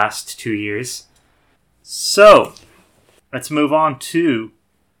over the last 2 years. So, let's move on to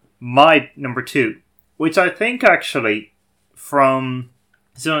my number 2, which I think actually, from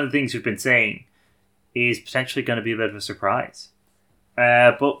some of the things we've been saying, is potentially going to be a bit of a surprise.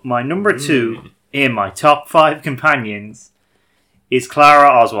 But my number 2 in my top 5 companions is Clara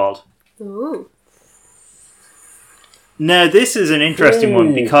Oswald. Ooh. Now, this is an interesting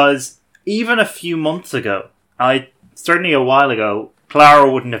one because even a few months ago, certainly a while ago,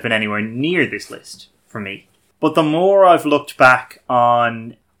 Clara wouldn't have been anywhere near this list for me. But the more I've looked back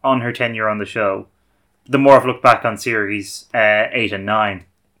on her tenure on the show, the more I've looked back on series 8 and 9,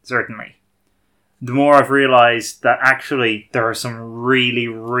 certainly, the more I've realised that actually there are some really,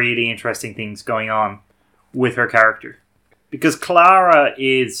 really interesting things going on with her character. Because Clara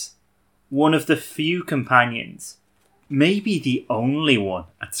is one of the few companions, maybe the only one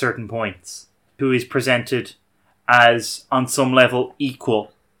at certain points, who is presented as, on some level,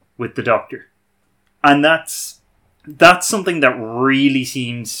 equal with the Doctor. And that's something that really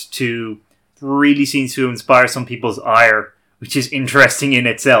seems to inspire some people's ire, which is interesting in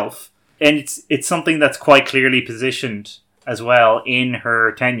itself. And it's something that's quite clearly positioned as well in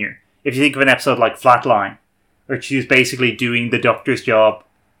her tenure. If you think of an episode like Flatline, where she was basically doing the Doctor's job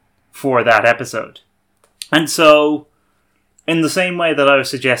for that episode. And so, in the same way that I was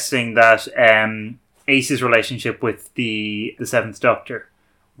suggesting that Ace's relationship with the Seventh Doctor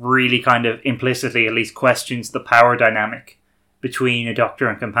really kind of implicitly at least questions the power dynamic between a Doctor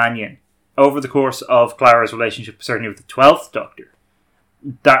and companion, over the course of Clara's relationship, certainly with the 12th Doctor,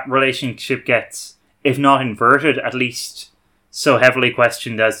 that relationship gets, if not inverted, at least so heavily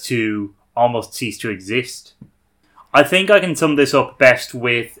questioned as to almost cease to exist. I think I can sum this up best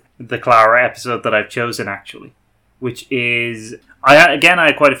with the Clara episode that I've chosen, actually, which is... I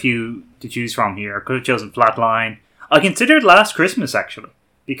had quite a few to choose from here. I could have chosen Flatline. I considered Last Christmas, actually,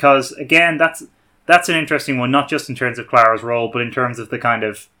 because, again, that's an interesting one, not just in terms of Clara's role, but in terms of the kind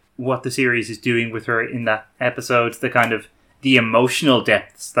of what the series is doing with her in that episode, the kind of the emotional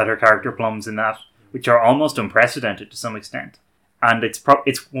depths that her character plumbs in that, which are almost unprecedented to some extent. And it's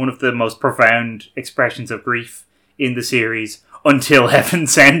one of the most profound expressions of grief in the series until Heaven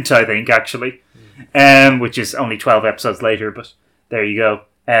Sent, I think, actually, which is only 12 episodes later, but there you go.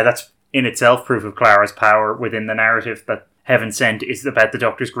 That's in itself proof of Clara's power within the narrative, that Heaven Sent is about the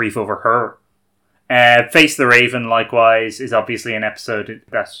Doctor's grief over her. Face the Raven, likewise, is obviously an episode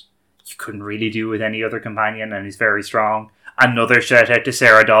that you couldn't really do with any other companion, and is very strong. Another shout out to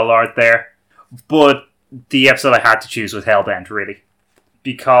Sarah Dollard there. But the episode I had to choose was Hellbent, really.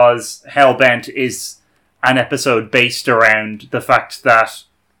 Because Hellbent is an episode based around the fact that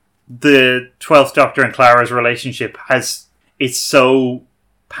the 12th Doctor and Clara's relationship is so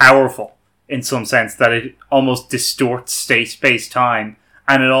powerful in some sense that it almost distorts space-time,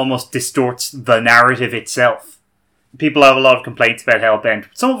 and it almost distorts the narrative itself. People have a lot of complaints about Hellbent,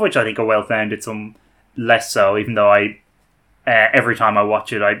 some of which I think are well-founded, some less so, even though every time I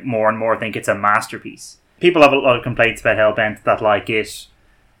watch it, I more and more think it's a masterpiece. People have a lot of complaints about Hellbent, that like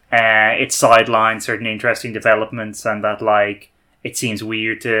it sidelines certain interesting developments, and that like it seems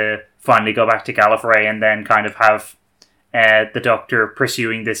weird to finally go back to Gallifrey and then kind of have the Doctor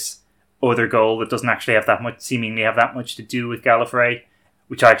pursuing this other goal that doesn't actually seemingly have that much to do with Gallifrey,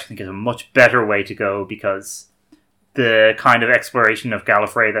 which I actually think is a much better way to go, because the kind of exploration of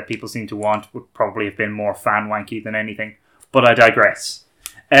Gallifrey that people seem to want would probably have been more fan-wanky than anything. But I digress.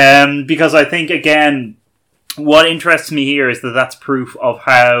 Because I think, again, what interests me here is that that's proof of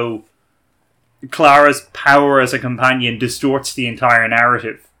how Clara's power as a companion distorts the entire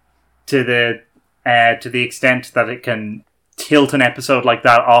narrative to the extent that it can tilt an episode like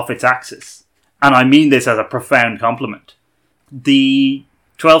that off its axis. And I mean this as a profound compliment. The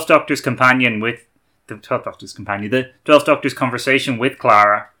 12th Doctor's the 12th Doctor's conversation with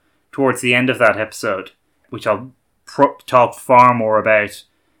Clara towards the end of that episode, which I'll talk far more about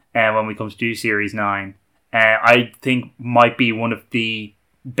when we come to do Series 9, I think might be one of the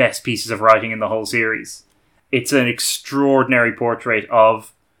best pieces of writing in the whole series. It's an extraordinary portrait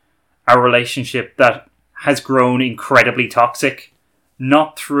of a relationship that has grown incredibly toxic,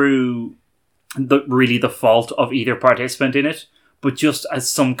 not through the fault of either participant in it, but just as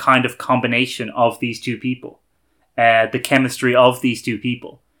some kind of combination of these two people. The chemistry of these two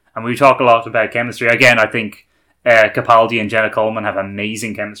people. And we talk a lot about chemistry. Again, I think Capaldi and Jenna Coleman have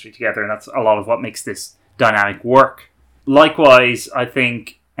amazing chemistry together, and that's a lot of what makes this dynamic work. Likewise, I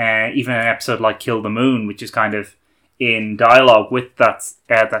think even an episode like Kill the Moon, which is kind of in dialogue with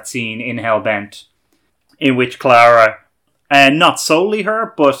that scene in Hellbent, in which Clara, not solely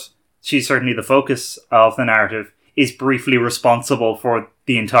her, but she's certainly the focus of the narrative, is briefly responsible for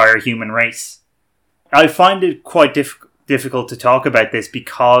the entire human race. I find it quite difficult to talk about this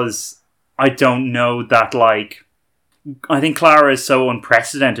because I don't know that, I think Clara is so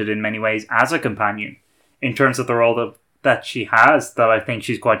unprecedented in many ways as a companion in terms of the role that she has, that I think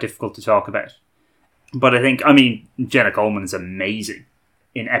she's quite difficult to talk about. But Jenna Coleman is amazing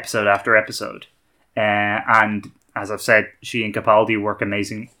in episode after episode. And as I've said, she and Capaldi work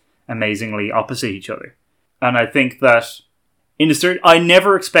amazingly opposite each other. And I think that I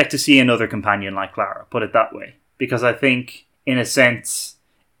never expect to see another companion like Clara, put it that way. Because I think, in a sense,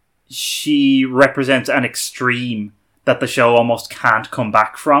 she represents an extreme that the show almost can't come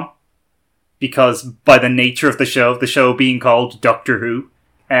back from. Because by the nature of the show being called Doctor Who,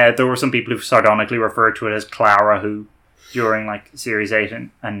 there were some people who sardonically referred to it as Clara Who. during like series 8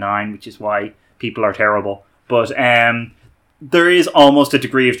 and 9, which is why people are terrible. But there is almost a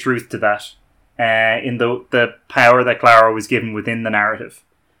degree of truth to that in the power that Clara was given within the narrative.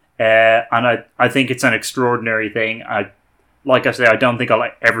 And I think it's an extraordinary thing. Like I say, I don't think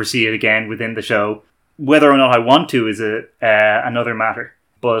I'll ever see it again within the show. Whether or not I want to is another matter.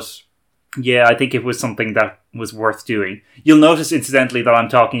 But yeah, I think it was something that was worth doing. You'll notice, incidentally, that I'm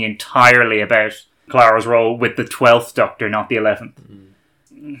talking entirely about Clara's role with the 12th Doctor, not the 11th.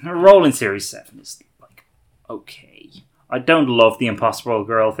 Her role in Series 7 is, like, okay. I don't love the Impossible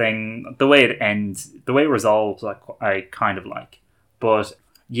Girl thing. The way it ends, the way it resolves, I kind of like. But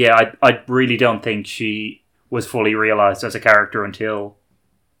yeah, I really don't think she was fully realised as a character until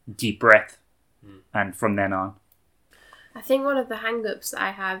Deep Breath. And from then on. I think one of the hang-ups that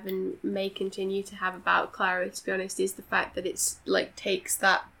I have and may continue to have about Clara, to be honest, is the fact that it's like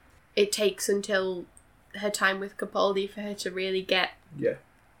it takes until her time with Capaldi for her to really get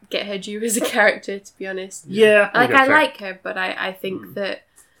her due as a character, to be honest. Yeah. Like, I like her, but I think that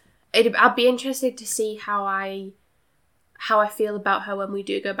I'll be interested to see how I feel about her when we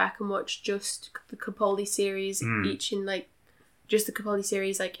do go back and watch just the Capaldi series, each in like just the Capaldi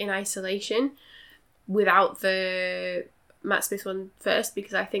series like in isolation, without the Matt Smith one first,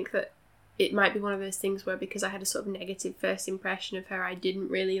 because I think that it might be one of those things where, because I had a sort of negative first impression of her, I didn't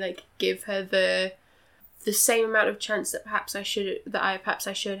really like give her the same amount of chance that perhaps I should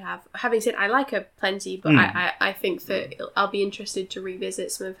have. Having said, I like her plenty, but I think that I'll be interested to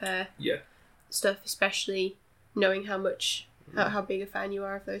revisit some of her stuff, especially knowing how big a fan you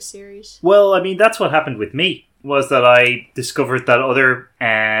are of those series. Well, I mean, that's what happened with me, was that I discovered that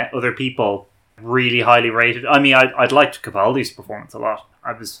other people really highly rated. I mean, I'd liked Capaldi's performance a lot.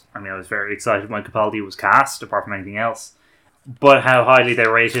 I was very excited when Capaldi was cast, apart from anything else. But how highly they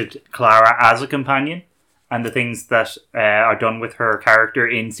rated Clara as a companion and the things that are done with her character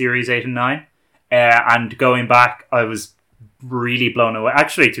in Series 8 and 9. And going back, I was really blown away.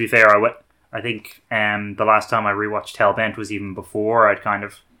 Actually, to be fair, I think the last time I rewatched Hellbent was even before I'd kind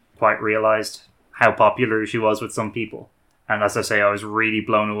of quite realised how popular she was with some people. And as I say, I was really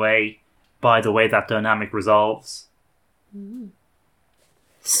blown away by the way that dynamic resolves.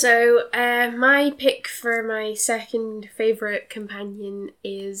 So, my pick for my second favourite companion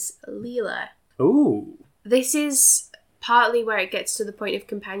is Leela. Ooh. This is partly where it gets to the point of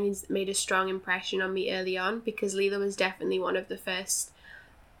companions that made a strong impression on me early on, because Leela was definitely one of the first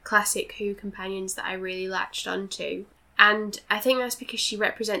classic Who companions that I really latched onto. And I think that's because she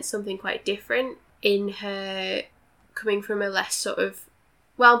represents something quite different in her coming from a less sort of,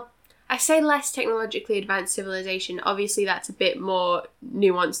 well, I say less technologically advanced civilization. Obviously, that's a bit more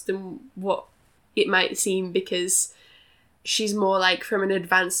nuanced than what it might seem, because she's more like from an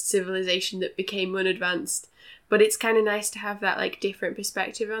advanced civilization that became unadvanced. But it's kind of nice to have that like different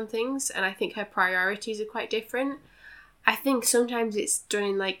perspective on things, and I think her priorities are quite different. I think sometimes it's done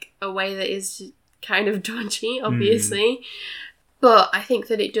in like a way that is kind of dodgy, obviously, but I think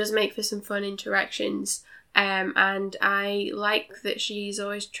that it does make for some fun interactions. And I like that she's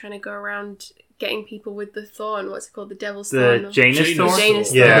always trying to go around getting people with the thorn. What's it called? The Devil's Thorn? Janus Thorn?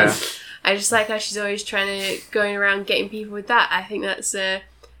 Janus Yeah. Thorn. I just like how she's always going around getting people with that. I think that's a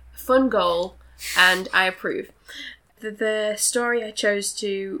fun goal, and I approve. The story I chose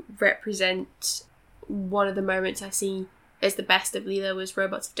to represent one of the moments I see as the best of Leela was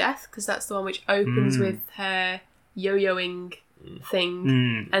Robots of Death, because that's the one which opens with her yo-yoing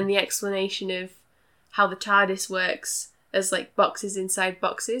thing and the explanation of how the TARDIS works as like boxes inside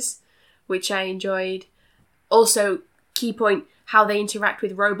boxes, which I enjoyed. Also, key point, how they interact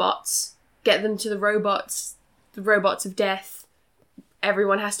with robots, get them to the robots of death.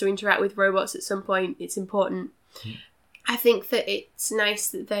 Everyone has to interact with robots at some point. It's important. I think that it's nice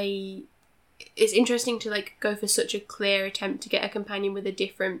that it's interesting to like go for such a clear attempt to get a companion with a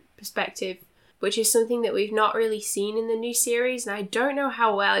different perspective, which is something that we've not really seen in the new series, and I don't know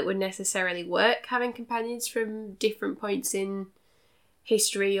how well it would necessarily work, having companions from different points in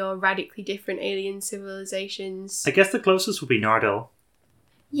history or radically different alien civilizations. I guess the closest would be Nardole.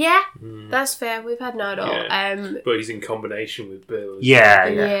 Yeah, that's fair. We've had Nardole. Yeah. But he's in combination with Bill.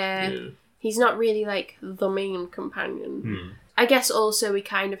 Yeah. He's not really like the main companion. I guess also we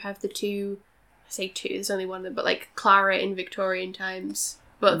kind of have the two, I say two, there's only one of them, but like Clara in Victorian times.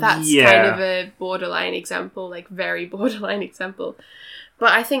 But that's kind of a borderline example, like very borderline example.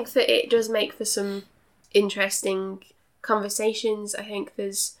 But I think that it does make for some interesting conversations. I think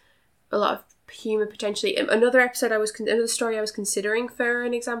there's a lot of humour potentially. Another story I was considering for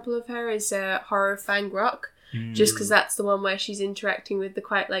an example of her is Horror of Fang Rock, just because that's the one where she's interacting with the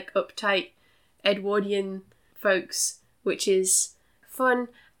quite like uptight Edwardian folks which is fun.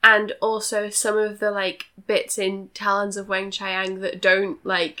 And also some of the, like, bits in Talons of Weng-Chiang that don't,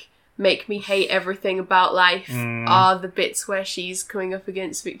 like, make me hate everything about life are the bits where she's coming up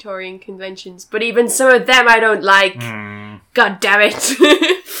against Victorian conventions. But even some of them I don't like. God damn it.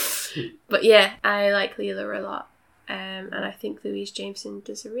 But yeah, I like Leela a lot. And I think Louise Jameson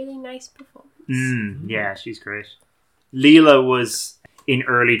does a really nice performance. Yeah, she's great. Leela was, in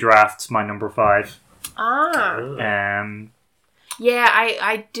early drafts, my number 5. Yeah,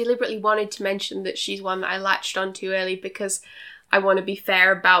 I deliberately wanted to mention that she's one that I latched on to early because I want to be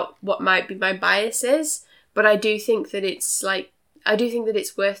fair about what might be my biases, but I do think that it's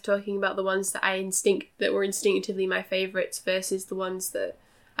worth talking about the ones that were instinctively my favourites versus the ones that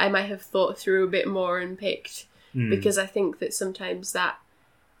I might have thought through a bit more and picked, because I think that sometimes that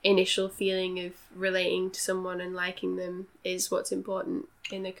initial feeling of relating to someone and liking them is what's important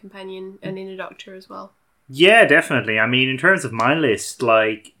in a companion and in a Doctor as well. Yeah, definitely. I mean, in terms of my list,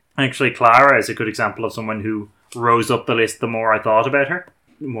 like, actually Clara is a good example of someone who rose up the list the more I thought about her.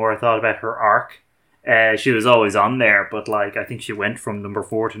 The more I thought about her arc. She was always on there, but, like, I think she went from number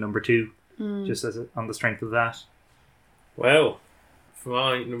 4 to number 2, just on the strength of that. Well, for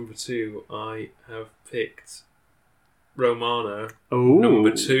my number 2, I have picked Romana,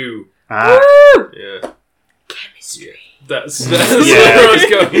 number 2. Woo! Yeah. Chemistry. Yeah. That's where I was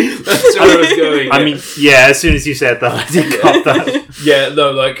going. That's where I was going. I mean, yeah, as soon as you said that, I did cop that. Yeah, no,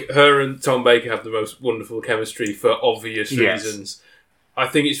 like, her and Tom Baker have the most wonderful chemistry for obvious reasons. I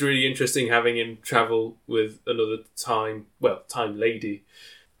think it's really interesting having him travel with another time lady.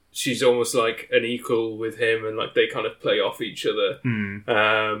 She's almost like an equal with him, and, like, they kind of play off each other.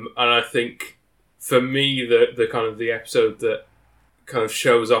 And I think, for me, the kind of the episode that kind of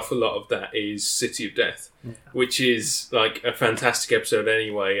shows off a lot of that is City of Death, which is, like, a fantastic episode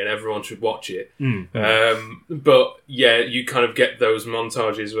anyway, and everyone should watch it. But yeah, you kind of get those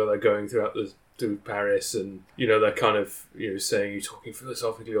montages where they're going through Paris, and, you know, they're kind of, you know, saying you're talking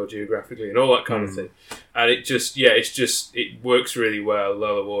philosophically or geographically and all that kind of thing. And it works really well.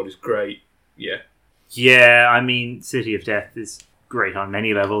 Lola Ward is great. Yeah, I mean, City of Death is great on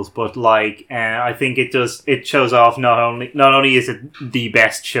many levels, but, like, I think it shows off not only is it the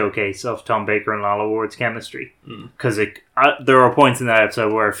best showcase of Tom Baker and Lola Ward's chemistry, because there are points in that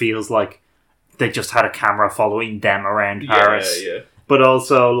episode where it feels like they just had a camera following them around Paris. But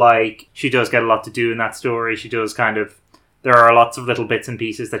also, like, she does get a lot to do in that story. She does there are lots of little bits and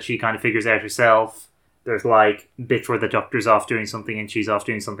pieces that she kind of figures out herself. There's, like, bits where the Doctor's off doing something and she's off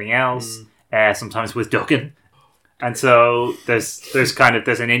doing something else, sometimes with Duggan. And so there's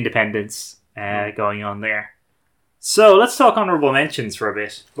an independence going on there. So let's talk honourable mentions for a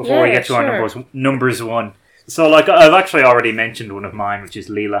bit before we get to our numbers 1. So, like, I've actually already mentioned one of mine, which is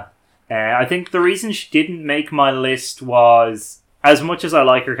Leela. I think the reason she didn't make my list was, as much as I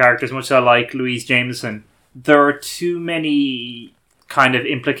like her character, as much as I like Louise Jameson, there are too many kind of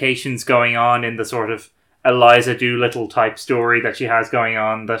implications going on in the sort of Eliza Doolittle type story that she has going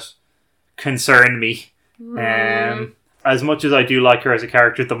on that concern me. As much as I do like her as a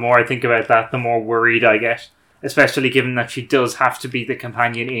character, the more I think about that, the more worried I get. Especially given that she does have to be the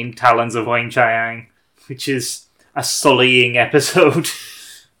companion in Talons of Weng-Chiang, which is a sullying episode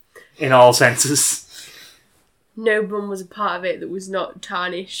in all senses. No one was a part of it that was not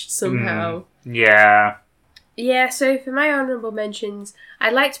tarnished somehow. Yeah, so for my honourable mentions,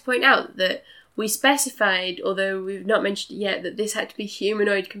 I'd like to point out that we specified, although we've not mentioned it yet, that this had to be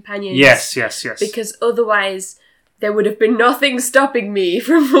humanoid companions. Yes. Because otherwise, there would have been nothing stopping me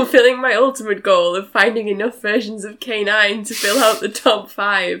from fulfilling my ultimate goal of finding enough versions of K9 to fill out the top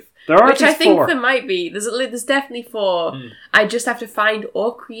 5. There are which I think 4. there might be. There's definitely 4. I just have to find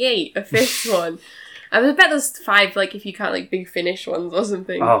or create a 5th one. I bet there's 5, like, if you count, like, Big Finish ones or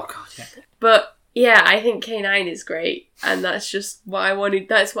something. Oh, God, yeah. But yeah, I think K9 is great, and that's just what I wanted.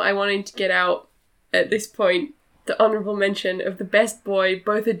 That's what I wanted to get out at this point. The honourable mention of the best boy,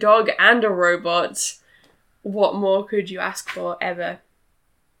 both a dog and a robot. What more could you ask for ever?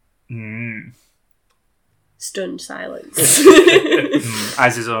 Stunned silence.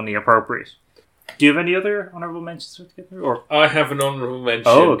 As is only appropriate. Do you have any other honourable mentions to get through? Or I have an honourable mention.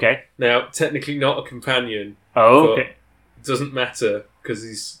 Oh, okay. Now, technically not a companion. Oh, okay. It doesn't matter because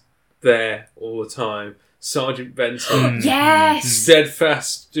he's there all the time. Sergeant Benson. Yes!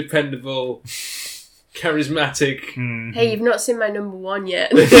 Steadfast, dependable, charismatic. Hey, you've not seen my number 1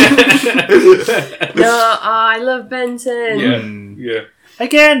 yet. No, I love Benton. Yeah.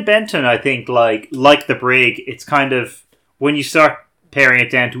 Again, Benton, I think, like the Brig, it's kind of, when you start paring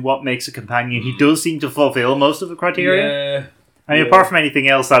it down to what makes a companion, he does seem to fulfill most of the criteria. I mean, apart from anything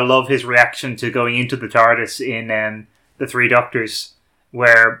else, I love his reaction to going into the TARDIS in the Three Doctors,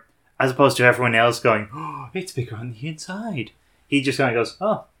 where as opposed to everyone else going, "Oh, it's bigger on the inside," he just kind of goes,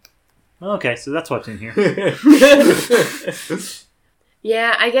 "Oh, okay, so that's what's in here."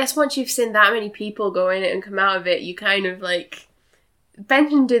 Yeah, I guess once you've seen that many people go in it and come out of it, you kind of like...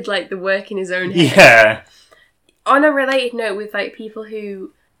 Benjamin did like the work in his own head. Yeah. On a related note, with like people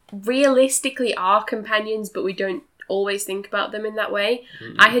who realistically are companions, but we don't always think about them in that way,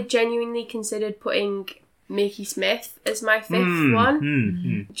 I had genuinely considered putting Mickey Smith as my fifth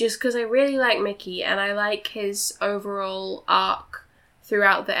one, just because I really like Mickey and I like his overall arc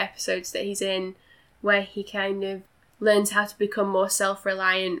throughout the episodes that he's in, where he kind of learns how to become more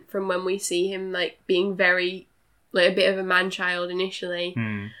self-reliant from when we see him like being very, like a bit of a man-child initially.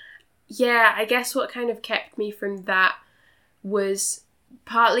 Yeah, I guess what kind of kept me from that was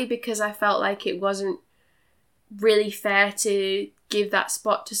partly because I felt like it wasn't really fair to give that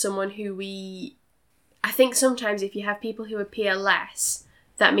spot to someone who I think sometimes if you have people who appear less,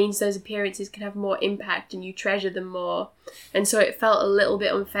 that means those appearances can have more impact and you treasure them more. And so it felt a little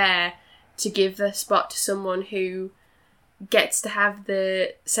bit unfair to give the spot to someone who gets to have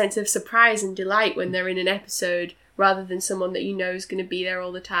the sense of surprise and delight when they're in an episode, rather than someone that you know is going to be there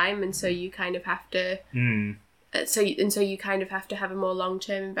all the time, and so you kind of have to so you kind of have to have a more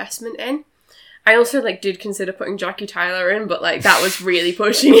long-term investment in. I also like did consider putting Jackie Tyler in, but like that was really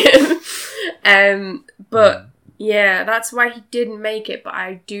pushing him. But yeah, that's why he didn't make it. But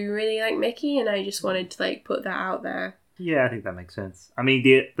I do really like Mickey, and I just wanted to like put that out there. Yeah, I think that makes sense. I mean,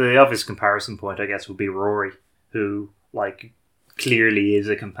 the obvious comparison point, I guess, would be Rory, who like clearly is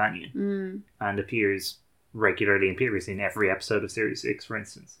a companion and appears regularly and appears in every episode of Series 6, for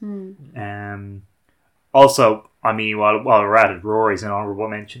instance. Also, I mean, while we're at it, Rory's an honourable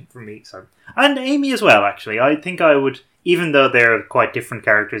mention for me. So, and Amy as well, actually. I think I would, even though they're quite different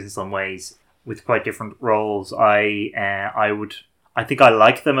characters in some ways, with quite different roles, I think I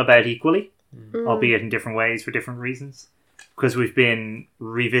like them about equally, albeit in different ways for different reasons. Because we've been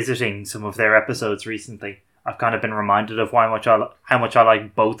revisiting some of their episodes recently, I've kind of been reminded of how much I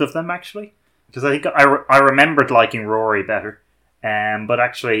like both of them, actually. Because I think I remembered liking Rory better. But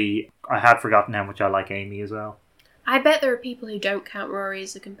actually, I had forgotten how much I like Amy as well. I bet there are people who don't count Rory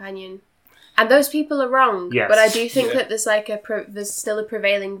as a companion. And those people are wrong. Yes. But I do think that there's like there's still a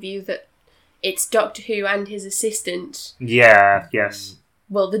prevailing view that it's Doctor Who and his assistant. Yeah, yes.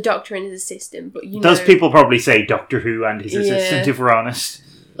 Well, the Doctor and his assistant, but you know... Those people probably say Doctor Who and his assistant, if we're honest.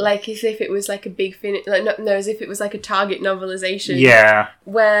 Like, as if it was like a big... as if it was like a Target novelisation. Yeah.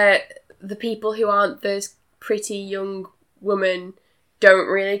 Where the people who aren't those pretty young women don't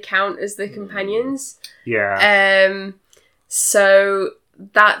really count as the companions. Yeah. So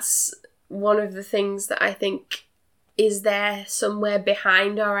that's one of the things that I think is there somewhere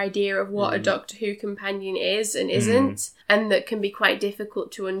behind our idea of what a Doctor Who companion is and isn't, and that can be quite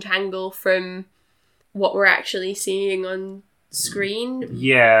difficult to untangle from what we're actually seeing on screen.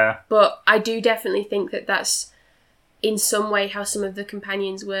 Yeah. But I do definitely think that that's in some way how some of the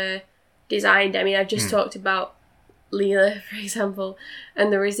companions were designed. I mean, I've just talked about Leela, for example,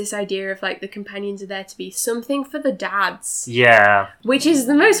 and there is this idea of like the companions are there to be something for the dads. Yeah. Which is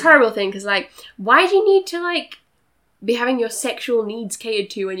the most horrible thing, because like, why do you need to like be having your sexual needs catered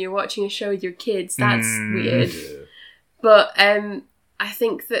to when you're watching a show with your kids? That's weird. But I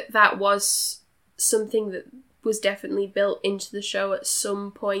think that was something that was definitely built into the show at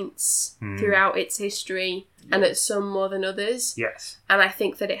some points throughout its history, and at some more than others. Yes. And I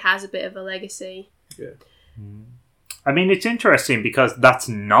think that it has a bit of a legacy. Yeah. I mean, it's interesting because that's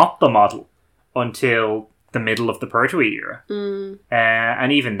not the model until the middle of the Pertwee era.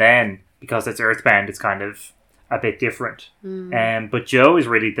 And even then, because it's Earthbound, it's kind of a bit different. But Jo is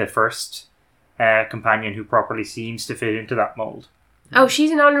really the first companion who properly seems to fit into that mould. Oh,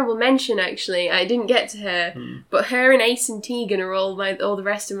 she's an honourable mention, actually. I didn't get to her. But her and Ace and Tegan are all the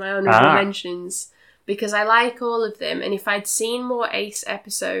rest of my honourable mentions. Because I like all of them. And if I'd seen more Ace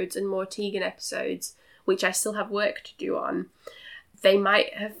episodes and more Tegan episodes, which I still have work to do on, they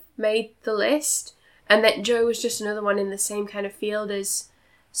might have made the list. And that Jo was just another one in the same kind of field as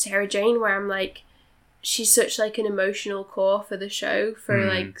Sarah Jane, where I'm like, she's such like an emotional core for the show for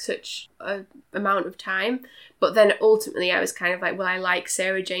like such a amount of time. But then ultimately I was kind of like, well, I like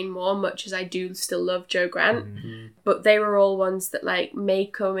Sarah Jane more, much as I do still love Jo Grant. But they were all ones that like may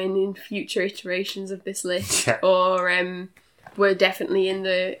come in future iterations of this list, or were definitely in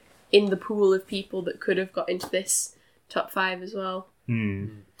the pool of people that could have got into this top 5 as well.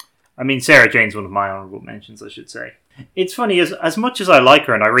 I mean, Sarah Jane's one of my honourable mentions, I should say. It's funny, as much as I like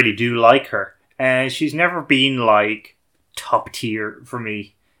her, and I really do like her, she's never been like top tier for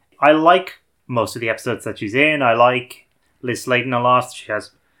me. I like most of the episodes that she's in. I like Liz Sladen a lot. She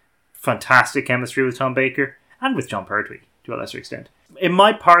has fantastic chemistry with Tom Baker and with John Pertwee to a lesser extent. It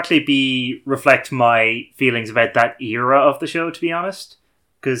might partly reflect my feelings about that era of the show, to be honest,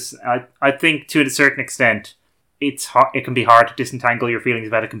 because I think to a certain extent it can be hard to disentangle your feelings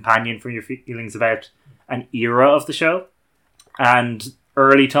about a companion from your feelings about an era of the show. And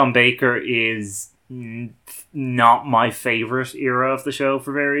early Tom Baker is not my favourite era of the show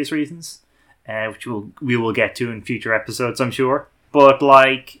for various reasons, which we will get to in future episodes, I'm sure. But,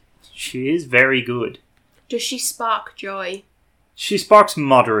 like, she is very good. Does she spark joy? She sparks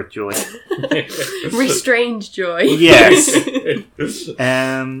moderate joy. Restrained joy. Yes.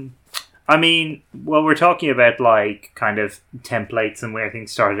 I mean, well, we're talking about, like, kind of templates and where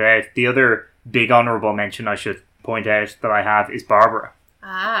things started out. The other big honourable mention I should point out that I have is Barbara.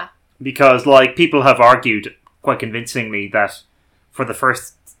 Ah. Because, like, people have argued quite convincingly that for the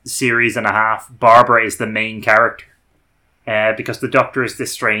first series and a half, Barbara is the main character. Because the Doctor is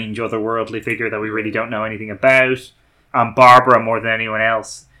this strange, otherworldly figure that we really don't know anything about. And Barbara more than anyone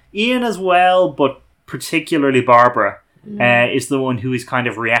else. Ian as well, but particularly Barbara, is the one who is kind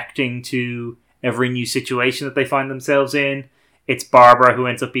of reacting to every new situation that they find themselves in. It's Barbara who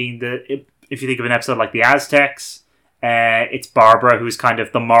ends up being if you think of an episode like the Aztecs, it's Barbara who's kind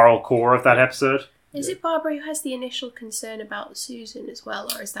of the moral core of that episode. Is it Barbara who has the initial concern about Susan as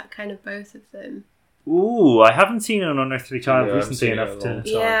well, or is that kind of both of them? Ooh, I haven't seen an Unearthly Child recently enough to...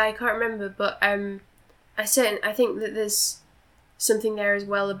 Yeah, I can't remember, but I think that there's something there as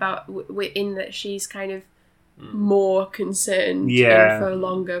well about in that she's kind of more concerned and for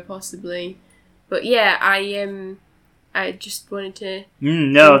longer, possibly. But yeah, I just wanted to...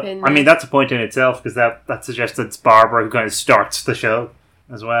 No, I mean, that's a point in itself, because that suggests that it's Barbara who kind of starts the show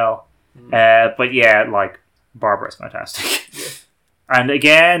as well. But yeah, like, Barbara's fantastic. And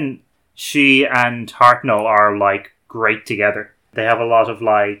again, she and Hartnell are, like, great together. They have a lot of,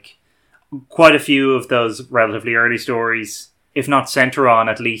 like... Quite a few of those relatively early stories, if not center on,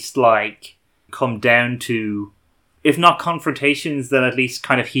 at least, like, come down to, if not confrontations, then at least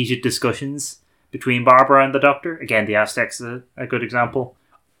kind of heated discussions between Barbara and the Doctor. Again, the Aztecs is a good example.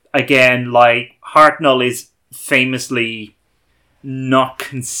 Again, like, Hartnell is famously not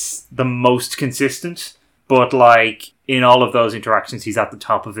the most consistent, but, like, in all of those interactions, he's at the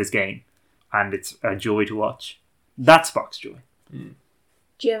top of his game. And it's a joy to watch. That sparks joy.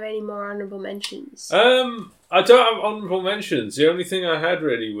 Do you have any more honourable mentions? I don't have honourable mentions. The only thing I had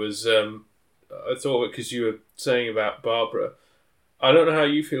really was, I thought, because you were saying about Barbara, I don't know how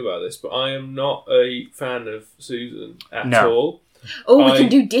you feel about this, but I am not a fan of Susan at all. Oh, we can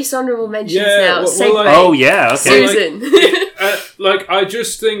do dishonourable mentions now. Oh, yeah, okay. Susan. I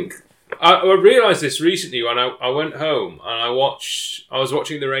just think... I realised this recently when I went home and I was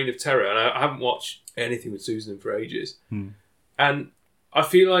watching The Reign of Terror, and I haven't watched anything with Susan for ages. And I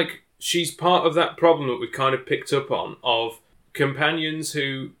feel like she's part of that problem that we've kind of picked up on, of companions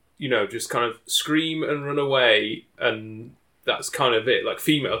who, you know, just kind of scream and run away, and that's kind of it, like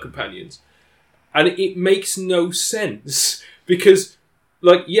female companions. And it makes no sense, because,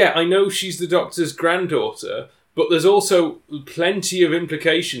 like, yeah, I know she's the Doctor's granddaughter, but there's also plenty of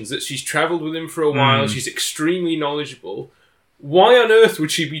implications that she's travelled with him for a while, she's extremely knowledgeable. Why on earth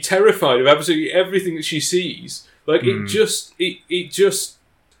would she be terrified of absolutely everything that she sees? Like, it just...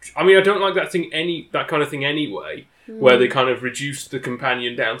 I mean, I don't like that kind of thing anyway, where they kind of reduce the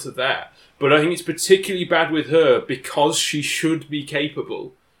companion down to that. But I think it's particularly bad with her because she should be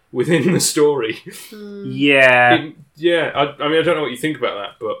capable within the story. Yeah. I mean, I don't know what you think about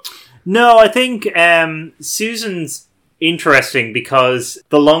that, but... No, I think Susan's interesting because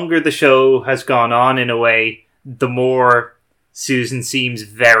the longer the show has gone on, in a way, the more Susan seems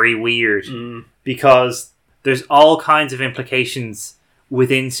very weird. Because there's all kinds of implications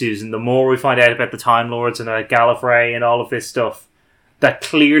within Susan. The more we find out about the Time Lords and Gallifrey and all of this stuff that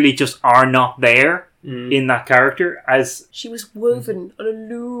clearly just are not there in that character. As she was woven on a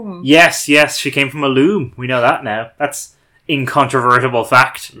loom. Yes, she came from a loom. We know that now. That's incontrovertible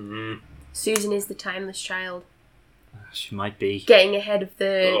fact. Susan is the timeless child. She might be getting ahead of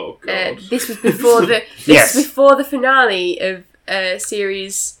the. Oh, God. This was before the. This was before the finale of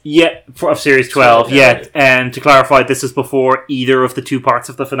series. Yeah, of series 12. Yeah, and to clarify, this is before either of the two parts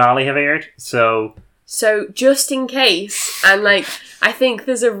of the finale have aired. So just in case, and like, I think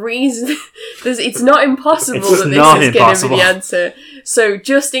there's a reason. It's not impossible that this is going to be the answer. So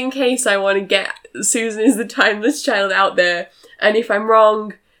just in case, I want to get Susan is the timeless child out there, and if I'm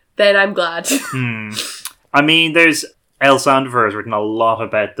wrong, then I'm glad. I mean, there's Elle Sandifer has written a lot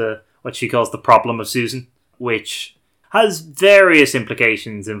about what she calls the problem of Susan, which has various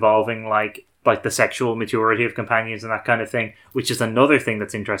implications involving, like, like the sexual maturity of companions and that kind of thing, which is another thing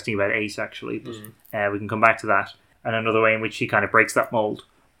that's interesting about Ace, actually. But we can come back to that, and another way in which she kind of breaks that mold.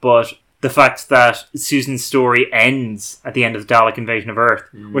 But the fact that Susan's story ends at the end of the Dalek invasion of Earth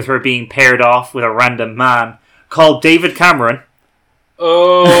with her being paired off with a random man called David Cameron.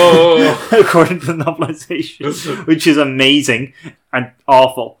 Oh, according to the novelization, which is amazing and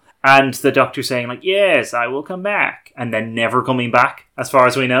awful. And the Doctor saying, like, yes, I will come back. And then never coming back, as far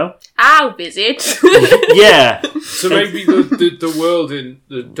as we know. I'll visit. Yeah. so maybe the world in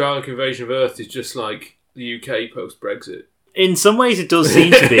the Dalek invasion of Earth is just like the UK post-Brexit. In some ways it does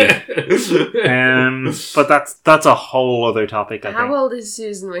seem to be. But that's a whole other topic, I think. How old is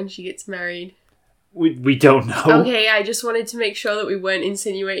Susan when she gets married? We don't know. Okay, I just wanted to make sure that we weren't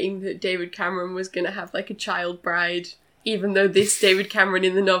insinuating that David Cameron was going to have, like, a child bride, even though this David Cameron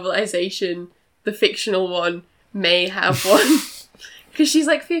in the novelization, the fictional one, may have one. Because she's,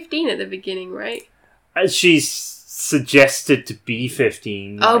 like, 15 at the beginning, right? She's suggested to be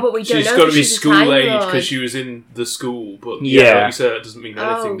 15. Oh, but we don't know. She's got to be she's a school Time age Lord. because she was in the school. But Yeah. like you said, that doesn't mean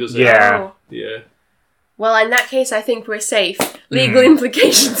anything, does it? Yeah. Oh. Yeah. Well, in that case, I think we're safe. Legal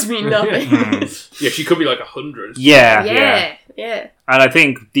implications mean nothing. Yeah, she could be like 100. Yeah. Yeah. And I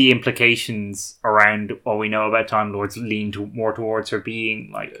think the implications around what we know about Time Lords lean more towards her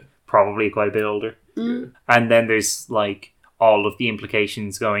being, like, probably quite a bit older. Mm. And then there's, like, all of the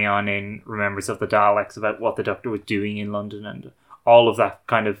implications going on in Remembrance of the Daleks about what the Doctor was doing in London and all of that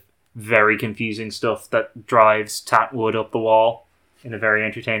kind of very confusing stuff that drives Tatwood up the wall in a very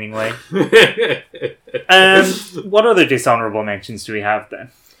entertaining way. What other dishonourable mentions do we have then?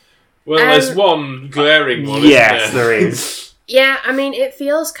 Well, there's one glaring one, Yes, isn't there is. Yeah, I mean, it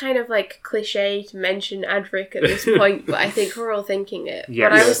feels kind of like cliche to mention Adric at this point, but I think we're all thinking it. Yeah.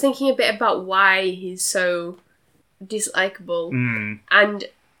 But I was thinking a bit about why he's so dislikable. And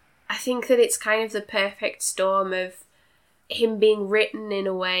I think that it's kind of the perfect storm of him being written in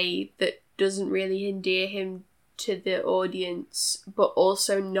a way that doesn't really endear him to the audience, but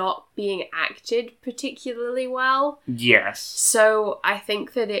also not being acted particularly well. Yes. So I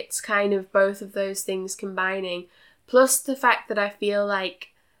think that it's kind of both of those things combining. Plus the fact that I feel like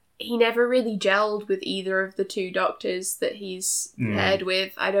he never really gelled with either of the two doctors that he's paired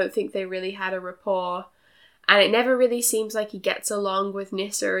with. I don't think they really had a rapport. And it never really seems like he gets along with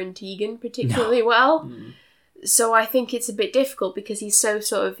Nyssa and Tegan particularly well. So I think it's a bit difficult because he's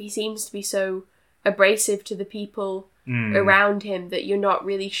so he seems to be so abrasive to the people around him that you're not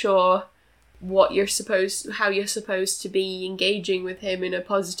really sure how you're supposed to be engaging with him in a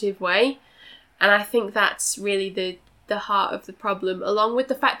positive way. And I think that's really the heart of the problem, along with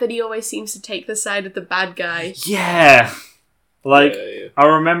the fact that he always seems to take the side of the bad guy. Yeah. Like, Yeah. I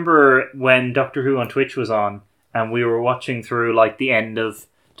remember when Doctor Who on Twitch was on, and we were watching through, like, the end of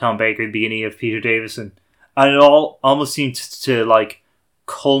Tom Baker, the beginning of Peter Davison, and it all almost seemed to like,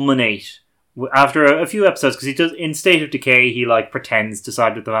 culminate after a few episodes, because he does, in State of Decay, he, like, pretends to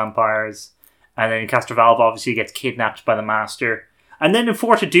side with the vampires, and then in Castrovalve, obviously, gets kidnapped by the Master, and then in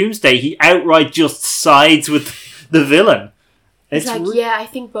Fort of Doomsday, he outright just sides with the villain. It's like, I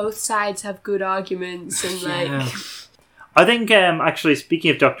think both sides have good arguments, and, like... I think, actually,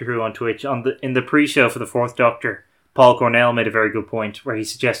 speaking of Doctor Who on Twitch, in the pre-show for the Fourth Doctor, Paul Cornell made a very good point, where he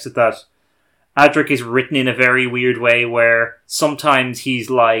suggested that Adric is written in a very weird way, where sometimes he's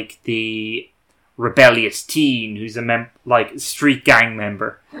like the rebellious teen who's a street gang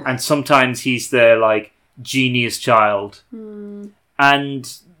member, and sometimes he's the, like, genius child.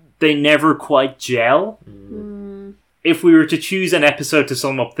 And they never quite gel. If we were to choose an episode to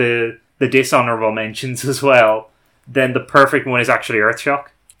sum up the dishonourable mentions as well, then the perfect one is actually Earthshock,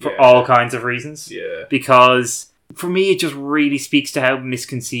 for all kinds of reasons. Yeah. Because, for me, it just really speaks to how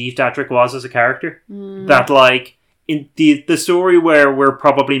misconceived Adric was as a character. That, like, in the story where we're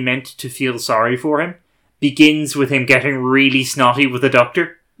probably meant to feel sorry for him begins with him getting really snotty with the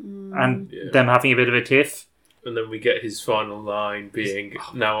Doctor, and them having a bit of a tiff. And then we get his final line being,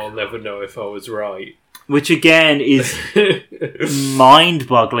 "Now I'll never know if I was right." Which, again, is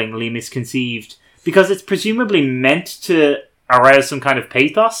mind-bogglingly misconceived. Because it's presumably meant to arouse some kind of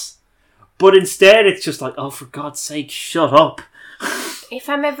pathos. But instead, it's just like, oh, for God's sake, shut up. If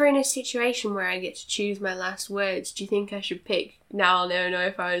I'm ever in a situation where I get to choose my last words, do you think I should pick "Now I'll never know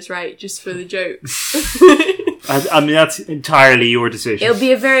if I was right" just for the joke? I mean, that's entirely your decision. It'll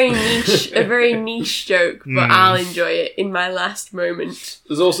be a very niche joke, but I'll enjoy it in my last moment.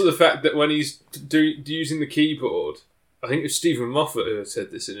 There's also the fact that when he's using the keyboard, I think it was Stephen Moffat who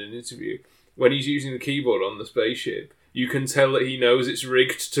said this in an interview, when he's using the keyboard on the spaceship, you can tell that he knows it's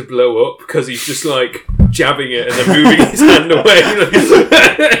rigged to blow up because he's just like jabbing it and then moving his hand away.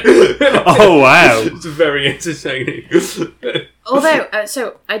 Oh wow! It's very entertaining. Although,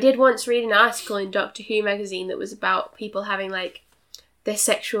 so I did once read an article in Doctor Who magazine that was about people having like their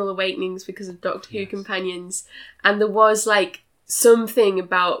sexual awakenings because of Doctor Who companions, and there was like something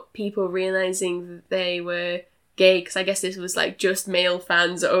about people realizing that they were gay, because I guess this was like just male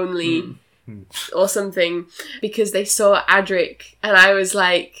fans only or something, because they saw Adric, and I was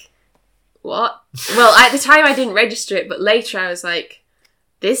like, what? Well, at the time I didn't register it, but later I was like,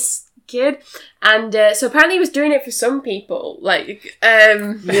 this kid? And so apparently he was doing it for some people, like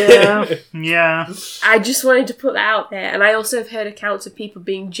yeah. I just wanted to put that out there. And I also have heard accounts of people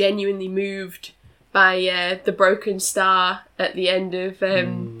being genuinely moved by the broken star at the end of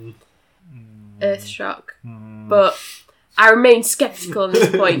Earthshock. But I remain sceptical on this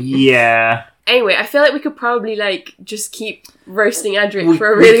point. Yeah. Anyway, I feel like we could probably like just keep roasting Adric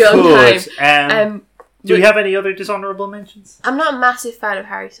for a really long time. Do we have any other dishonourable mentions? I'm not a massive fan of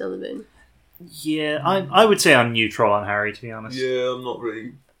Harry Sullivan. Yeah, I would say I'm neutral on Harry, to be honest. Yeah, I'm not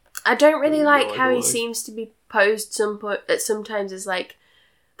really. I don't really like how he either way. seems to be posed sometimes as like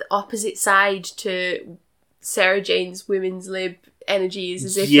the opposite side to Sarah Jane's women's lib energies,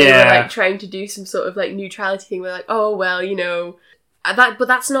 as if they were like trying to do some sort of like neutrality thing where like, oh well, you know, but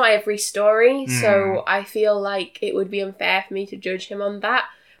that's not every story, so I feel like it would be unfair for me to judge him on that.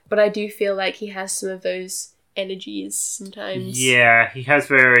 But I do feel like he has some of those energies sometimes. Yeah, he has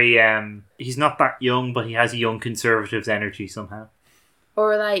very he's not that young, but he has a young conservative's energy somehow.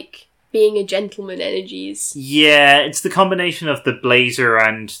 Or like being a gentleman energies. Yeah, it's the combination of the blazer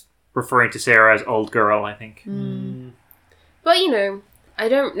and referring to Sarah as old girl, I think. But you know, I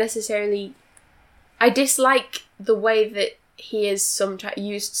don't necessarily. I dislike the way that he is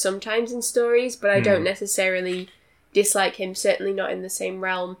used sometimes in stories, but I don't necessarily dislike him. Certainly not in the same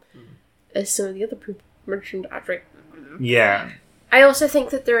realm as some of the other people mentioned. Adric. Yeah. I also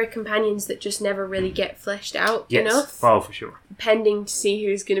think that there are companions that just never really get fleshed out enough. Oh, for sure. Pending to see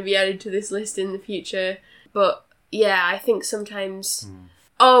who's going to be added to this list in the future. But yeah, I think sometimes.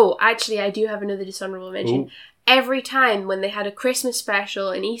 Oh, actually, I do have another dishonourable mention. Ooh. Every time when they had a Christmas special,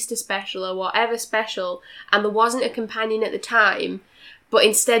 an Easter special, or whatever special, and there wasn't a companion at the time, but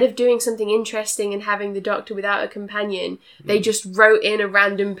instead of doing something interesting and having the Doctor without a companion, they just wrote in a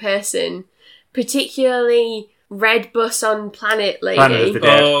random person, particularly Red Bus on Planet Lady. Planet of the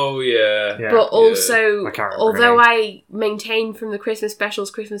Dead. Oh, yeah. But also, I can't remember although her I maintain from the Christmas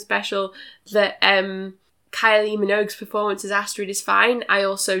special that Kylie Minogue's performance as Astrid is fine, I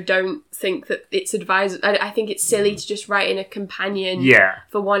also don't think that it's advisable. I think it's silly to just write in a companion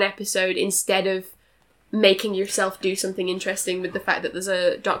for one episode instead of making yourself do something interesting with the fact that there's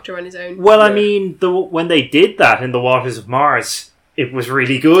a Doctor on his own. Well, I mean, when they did that in The Waters of Mars, it was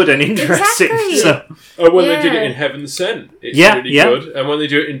really good and interesting. Exactly. So. Oh, when they did it in Heaven Sent, it's really good. And when they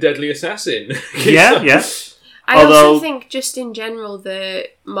do it in Deadly Assassin. I also think just in general, the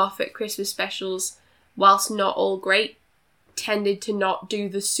Moffat Christmas specials, whilst not all great, tended to not do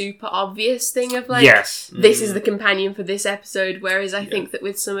the super obvious thing of like, this is the companion for this episode, whereas I think that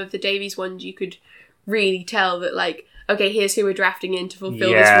with some of the Davies ones you could really tell that like, okay, here's who we're drafting in to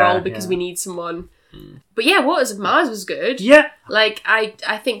fulfill this role because we need someone. But yeah, Waters of Mars was good. Yeah. Like,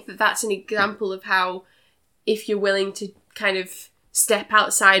 I think that that's an example of how if you're willing to kind of step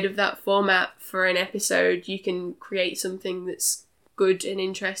outside of that format for an episode, you can create something that's good and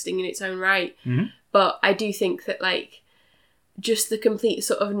interesting in its own right. But I do think that like just the complete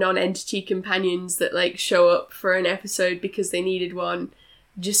sort of non-entity companions that like show up for an episode because they needed one,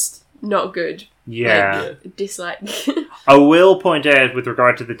 just not good. Dislike. I will point out with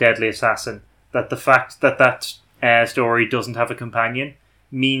regard to the Deadly Assassin that the fact that story doesn't have a companion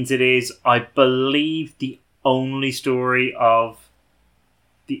means it is, I believe, the only story of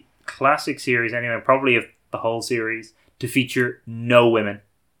the classic series anyway, probably of the whole series, to feature no women.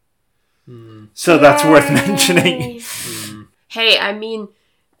 So that's worth mentioning. Hey, I mean,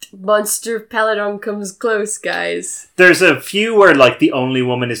 Monster Peladon comes close, guys. There's a few where like the only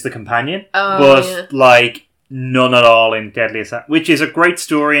woman is the companion, but like none at all in Deadly Assassin, which is a great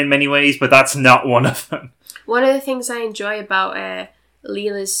story in many ways, but that's not one of them. One of the things I enjoy about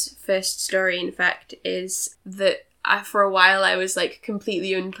Leela's first story, in fact, is that for a while I was like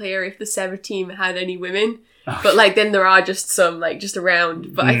completely unclear if the Sever team had any women. But like then there are just some like just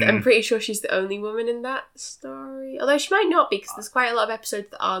around, but I'm pretty sure she's the only woman in that story, although she might not be because there's quite a lot of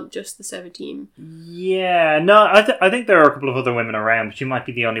episodes that aren't just the Sever team. Yeah, no, I think there are a couple of other women around, but she might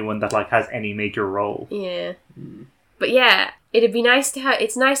be the only one that like has any major role. But yeah, it'd be nice to have.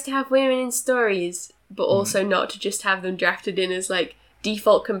 It's nice to have women in stories, but also not to just have them drafted in as like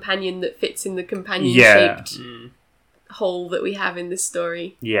default companion that fits in the companion-shaped hole that we have in this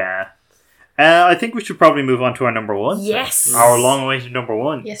story. Yeah. I think we should probably move on to our number one. Yes! Our long-awaited number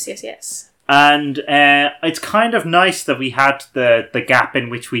one. Yes. And it's kind of nice that we had the gap in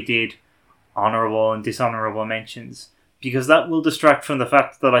which we did honourable and dishonourable mentions, because that will distract from the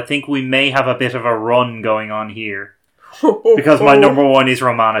fact that I think we may have a bit of a run going on here. Because my number one is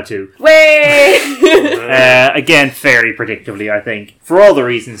Romana 2. Way! Again, very predictably, I think. For all the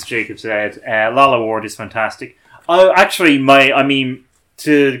reasons Jacob said, Lala Ward is fantastic.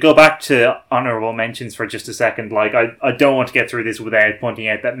 To go back to honourable mentions for just a second, like, I don't want to get through this without pointing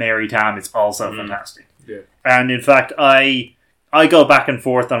out that Mary Tam is also fantastic. Yeah. And in fact, I go back and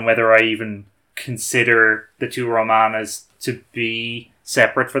forth on whether I even consider the two Romanas to be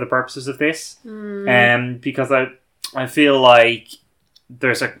separate for the purposes of this. Because I feel like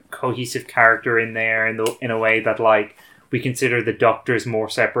there's a cohesive character in there in a way that, like, we consider the Doctors more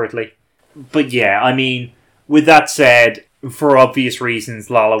separately. But yeah, I mean, with that said, for obvious reasons,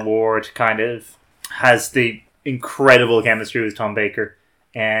 Lala Ward kind of has the incredible chemistry with Tom Baker.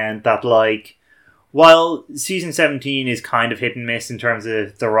 And that, like, while season 17 is kind of hit and miss in terms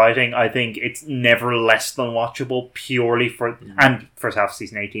of the writing, I think it's never less than watchable purely for... And first half of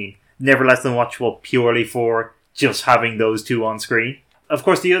season 18, never less than watchable purely for just having those two on screen. Of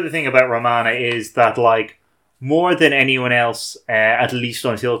course, the other thing about Romana is that, like, more than anyone else, at least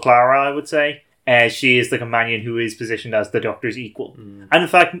until Clara, I would say, she is the companion who is positioned as the Doctor's equal. And in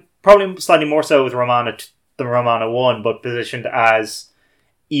fact, probably slightly more so with Romana than Romana 1, but positioned as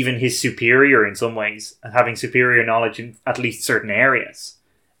even his superior in some ways, and having superior knowledge in at least certain areas,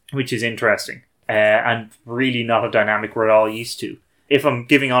 which is interesting, and really not a dynamic we're all used to. If I'm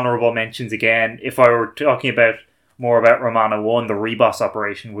giving honourable mentions again, if I were talking more about Romana 1, the Reboss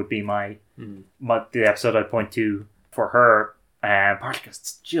operation would be the episode I'd point to for her, partly because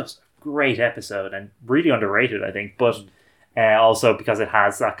it's just a great episode and really underrated, I think, but also because it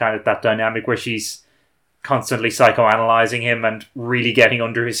has that dynamic where she's constantly psychoanalyzing him and really getting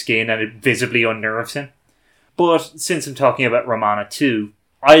under his skin, and it visibly unnerves him. But since I'm talking about Romana 2,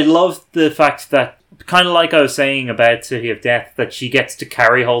 I love the fact that, kind of like I was saying about City of Death, that she gets to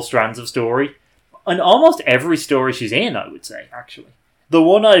carry whole strands of story. And almost every story she's in, I would say, actually. The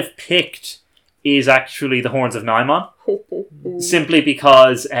one I've picked is actually The Horns of Naimon. Simply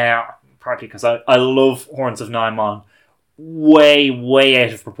because, partly because I love Horns of Naimon way, way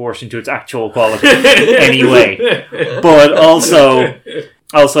out of proportion to its actual quality anyway. But also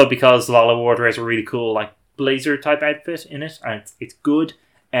because Lala Ward wears a really cool, like, blazer type outfit in it, and it's good.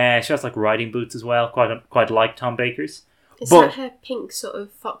 She has, like, riding boots as well, quite like Tom Baker's. Is that her pink sort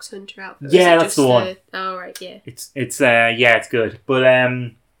of fox hunter outfit? Yeah, that's the one. Oh, right, yeah. It's good. But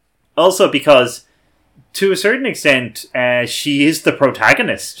also because, to a certain extent, she is the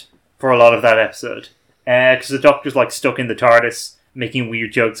protagonist for a lot of that episode. Because the Doctor's, like, stuck in the TARDIS, making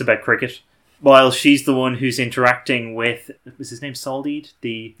weird jokes about cricket, while she's the one who's interacting with... Was his name Soldeed?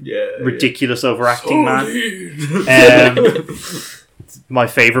 The ridiculous overacting man. My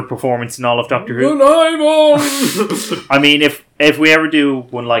favourite performance in all of Doctor Who. I mean, if we ever do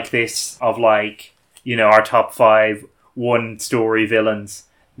one like this, of, like, you know, our top 5 one-story villains,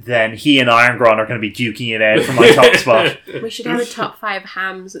 then he and Irongron are going to be duking it out for my top spot. We should have a top 5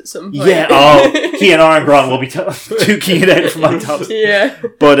 hams at some point. Yeah, he and Irongron will be duking it out for my top. Yeah.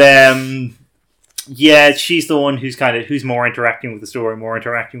 But, yeah, she's the one who's more interacting with the story, more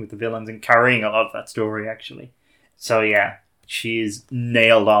interacting with the villains, and carrying a lot of that story, actually. So, yeah, she is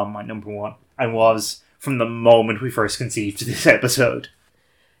nailed on my number one, and was from the moment we first conceived this episode.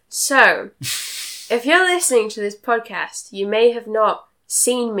 So, if you're listening to this podcast, you may have not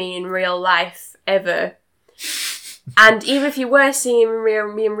seen me in real life ever. And even if you were seeing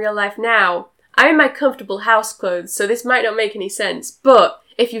me in real life now, I'm in my comfortable house clothes, so this might not make any sense. But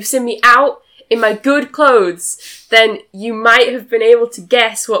if you've seen me out in my good clothes, then you might have been able to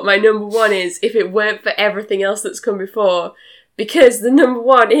guess what my number one is if it weren't for everything else that's come before. Because the number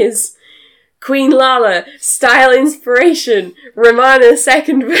one is Queen Lala, style inspiration, Romana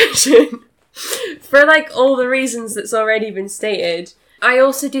second version. For, like, all the reasons that's already been stated. I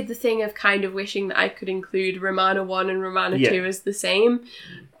also did the thing of kind of wishing that I could include Romana 1 and Romana 2 as the same,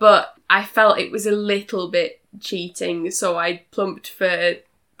 but I felt it was a little bit cheating, so I plumped for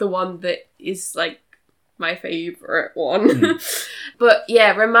the one that is, like, my favourite one. But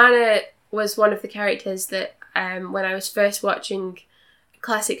yeah, Romana was one of the characters that, when I was first watching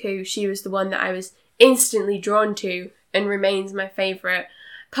Classic Who, she was the one that I was instantly drawn to and remains my favourite.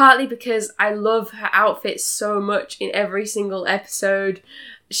 Partly because I love her outfit so much in every single episode.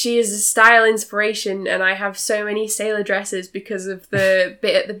 she is a style inspiration, and I have so many sailor dresses because of the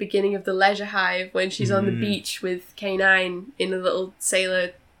bit at the beginning of the Leisure Hive when she's on the beach with K9 in a little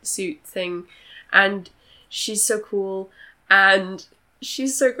sailor suit thing, and she's so cool and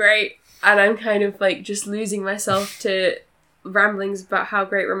she's so great, and I'm kind of like just losing myself to ramblings about how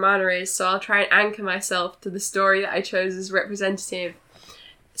great Romana is, so I'll try and anchor myself to the story that I chose as representative.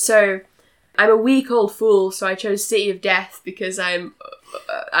 So I'm a weak old fool, so I chose City of Death because I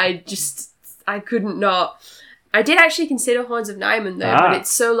couldn't not. I did actually consider Horns of Nimon though, but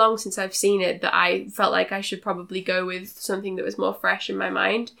it's so long since I've seen it that I felt like I should probably go with something that was more fresh in my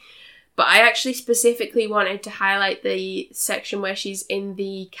mind. But I actually specifically wanted to highlight the section where she's in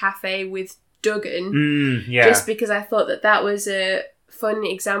the cafe with Duggan, just because I thought that was a fun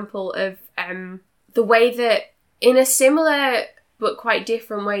example of the way that, in a similar but quite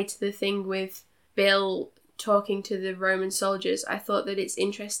different way to the thing with Bill talking to the Roman soldiers, I thought that it's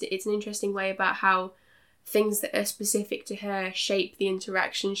an interesting way about how things that are specific to her shape the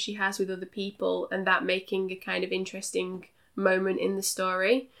interactions she has with other people, and that making a kind of interesting moment in the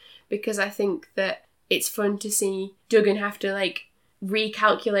story, because I think that it's fun to see Duggan have to like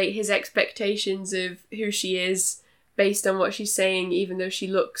recalculate his expectations of who she is based on what she's saying, even though she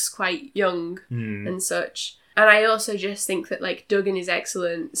looks quite young and such. And I also just think that like Duggan is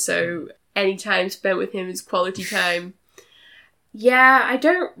excellent, so any time spent with him is quality time. Yeah, I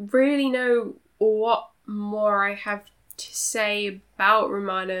don't really know what more I have to say about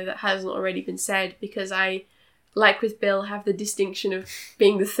Romana that hasn't already been said, because I, like with Bill, have the distinction of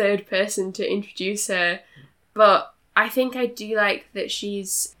being the third person to introduce her. But I think I do like that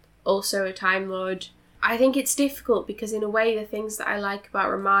she's also a Time Lord. I think it's difficult because in a way the things that I like about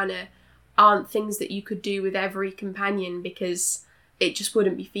Romana aren't things that you could do with every companion, because it just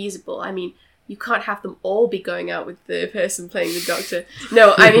wouldn't be feasible. I mean, you can't have them all be going out with the person playing the Doctor.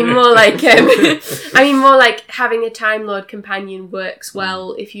 No, I mean more like having a Time Lord companion works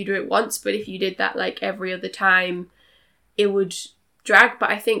well if you do it once, but if you did that like every other time, it would drag.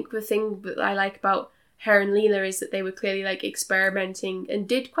 But I think the thing that I like about her and Leela is that they were clearly like experimenting, and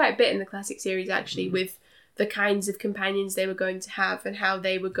did quite a bit in the classic series actually, with the kinds of companions they were going to have and how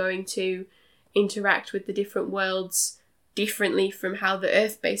they were going to interact with the different worlds differently from how the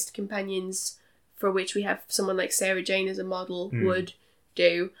Earth-based companions, for which we have someone like Sarah Jane as a model, would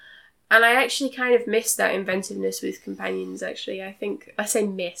do. And I actually kind of miss that inventiveness with companions, actually. I think I say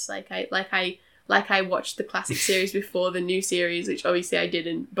miss, like I watched the classic series before the new series, which obviously I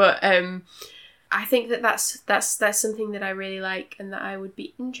didn't, but I think that's something that I really like and that I would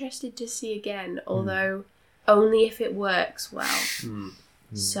be interested to see again, although only if it works well.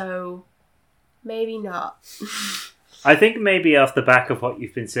 So maybe not. I think maybe off the back of what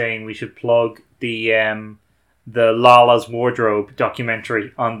you've been saying, we should plug the Lala's Wardrobe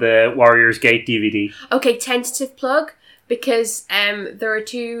documentary on the Warriors Gate DVD. Okay, tentative plug, because there are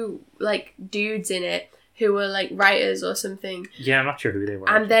two like dudes in it who were like writers or something. Yeah, I'm not sure who they were.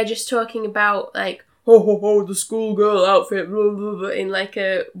 And they're just talking about like, the schoolgirl outfit, blah, blah, blah, in like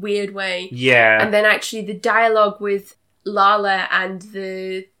a weird way. Yeah. And then actually the dialogue with Lala and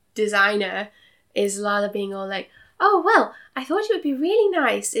the designer is Lala being all like, oh, well, I thought it would be really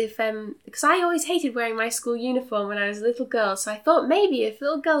nice if, because I always hated wearing my school uniform when I was a little girl, so I thought maybe if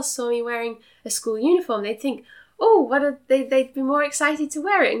little girls saw me wearing a school uniform, they'd think, oh, they'd be more excited to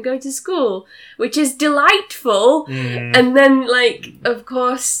wear it and go to school, which is delightful. And then, like, of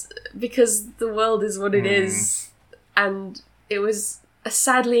course, because the world is what it is, and it was a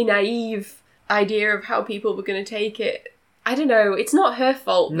sadly naive idea of how people were going to take it. I don't know, it's not her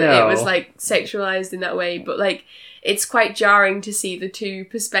fault that it was, like, sexualized in that way, but, like, it's quite jarring to see the two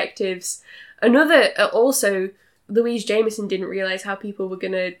perspectives. Also, Louise Jameson didn't realise how people were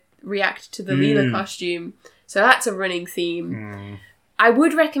going to react to the Leela costume, so that's a running theme. I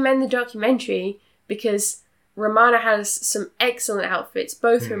would recommend the documentary, because Romana has some excellent outfits,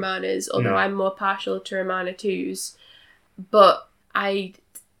 both Romanas, although I'm more partial to Romana 2's, but I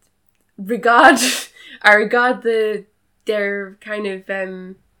regard their kind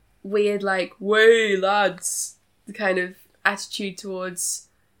of weird, like, way lads, the kind of attitude towards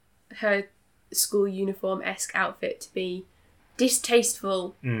her school uniform-esque outfit to be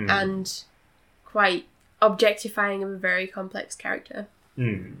distasteful and quite objectifying of a very complex character.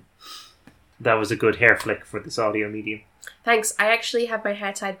 That was a good hair flick for this audio medium. Thanks. I actually have my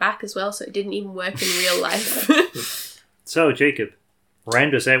hair tied back as well, so it didn't even work in real life. So, Jacob,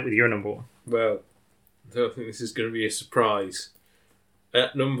 round us out with your number one. Well, I don't think this is going to be a surprise.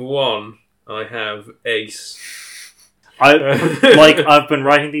 At number one, I have Ace. I've been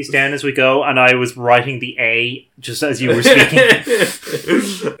writing these down as we go, and I was writing the A just as you were speaking.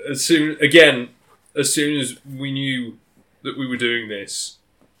 As soon as we knew that we were doing this,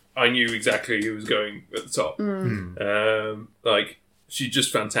 I knew exactly who was going at the top. Like, she's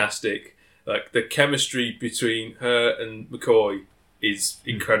just fantastic. Like, the chemistry between her and McCoy is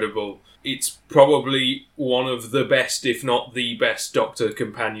incredible. It's probably one of the best, if not the best, Doctor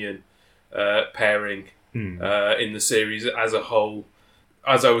companion pairing in the series as a whole.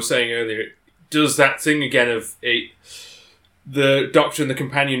 As I was saying earlier, it does that thing again of the Doctor and the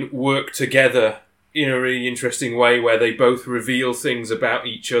companion work together in a really interesting way where they both reveal things about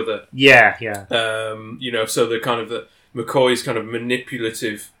each other. Yeah. So the McCoy's kind of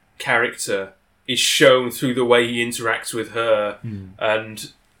manipulative character is shown through the way he interacts with her,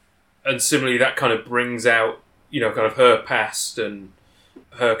 and similarly that kind of brings out, kind of her past and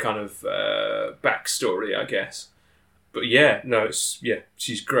her kind of backstory, I guess. But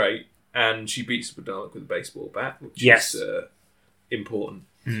she's great, and she beats the Dalek with a baseball bat, which is important.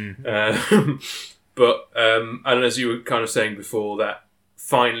 But and as you were kind of saying before, that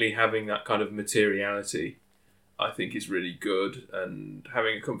finally having that kind of materiality, I think is really good, and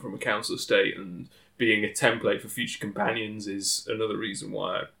having it come from a council estate and being a template for future companions is another reason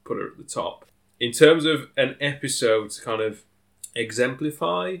why I put her at the top. In terms of an episode to kind of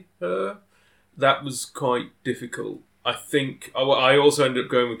exemplify her, that was quite difficult. I think I also ended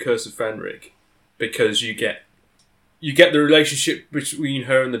up going with Curse of Fenric, because you get the relationship between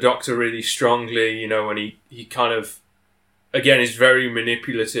her and the Doctor really strongly, when he kind of, again, is very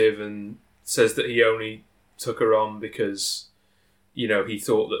manipulative and says that he only took her on because, he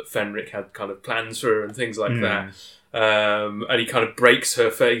thought that Fenric had kind of plans for her and things like that. And he kind of breaks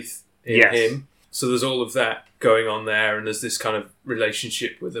her faith in him. So there's all of that going on there, and there's this kind of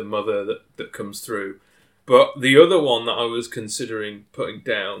relationship with her mother that comes through. But the other one that I was considering putting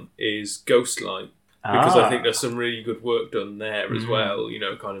down is Ghostlight, because I think there's some really good work done there as well,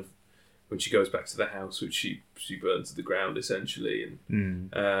 kind of when she goes back to the house, which she burns to the ground essentially.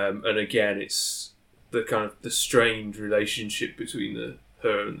 And again, it's the kind of the strained relationship between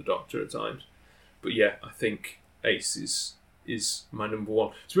her and the Doctor at times. But yeah, I think Ace is my number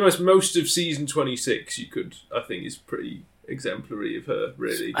one. To be honest, most of season 26 I think is pretty exemplary of her,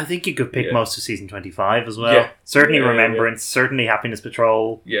 really. I think you could pick most of season 25 as well. Certainly Remembrance, certainly Happiness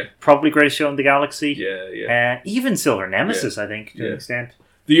Patrol. Probably Greatest Show in the Galaxy. Even Silver Nemesis, I think, to an extent.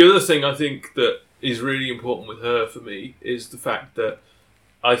 The other thing I think that is really important with her for me is the fact that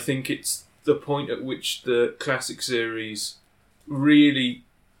I think it's the point at which the classic series really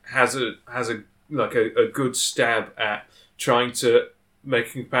has a good stab at trying to make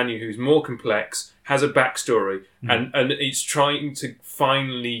a companion who's more complex, has a backstory, and it's trying to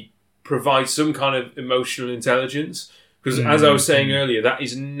finally provide some kind of emotional intelligence. Because as I was saying earlier, that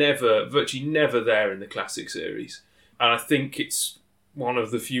is virtually never there in the classic series. And I think it's one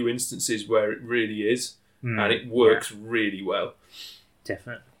of the few instances where it really is, and it works really well.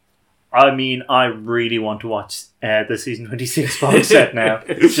 Definitely. I mean, I really want to watch the season 26 box set now.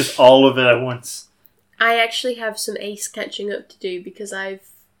 It's just all of it at once. I actually have some Ace catching up to do, because I've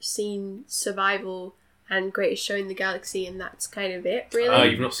seen Survival and Greatest Show in the Galaxy, and that's kind of it,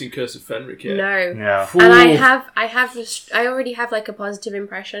 really. You've not seen Curse of Fenric yet? No. And I already have like a positive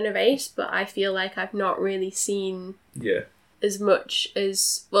impression of Ace, but I feel like I've not really seen as much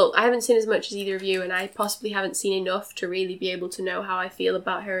as... Well, I haven't seen as much as either of you, and I possibly haven't seen enough to really be able to know how I feel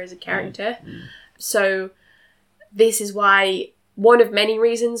about her as a character. So this is why... One of many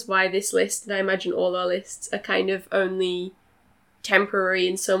reasons why this list, and I imagine all our lists, are kind of only temporary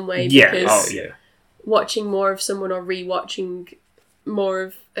in some way. Because watching more of someone or rewatching more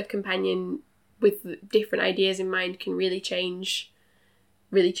of a companion with different ideas in mind can really change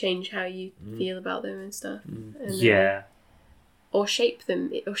how you feel about them and stuff. And, or shape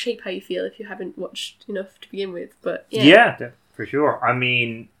them, or shape how you feel if you haven't watched enough to begin with. But for sure. I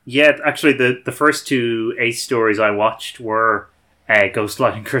mean, actually the first two Ace stories I watched were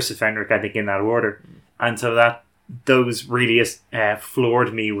Ghostlight and Curse of Fenric, I think, in that order. And so those really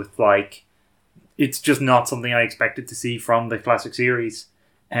floored me with, like, it's just not something I expected to see from the classic series.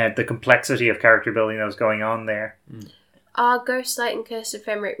 The complexity of character building that was going on there. Are Ghostlight and Curse of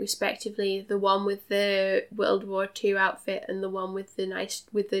Fenric, respectively, the one with the World War II outfit and the one with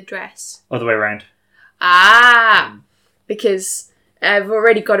the dress? Other way around. Because I've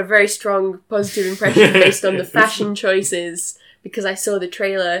already got a very strong positive impression based on the fashion choices, because I saw the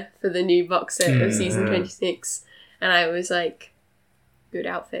trailer for the new box set of season 26, and I was like, good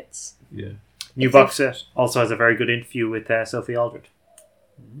outfits. Yeah. New box set also has a very good interview with Sophie Aldred.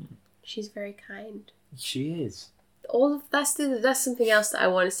 She's very kind. She is. all of that's something else that I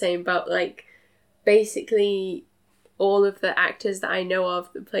want to say about, like, basically all of the actors that I know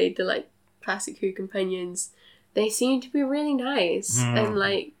of that played the, like, classic Who companions. They seem to be really nice, and,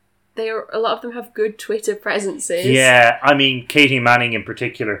 like, a lot of them have good Twitter presences. Yeah, I mean, Katie Manning in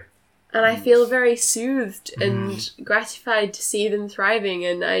particular. And I feel very soothed and gratified to see them thriving,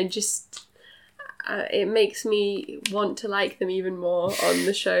 and I just... it makes me want to like them even more on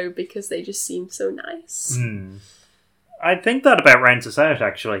the show because they just seem so nice. I think that about rounds us out,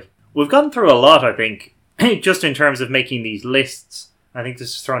 actually. We've gone through a lot, I think, just in terms of making these lists. I think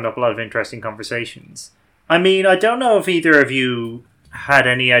this has thrown up a lot of interesting conversations. I mean, I don't know if either of you had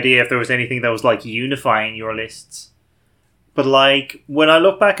any idea if there was anything that was, like, unifying your lists. But, like, when I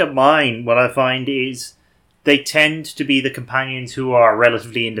look back at mine, what I find is they tend to be the companions who are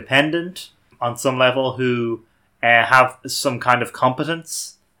relatively independent on some level, who have some kind of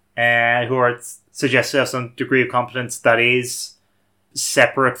competence, who are suggested to have some degree of competence that is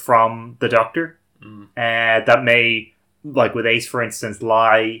separate from the Doctor. That may, like with Ace, for instance,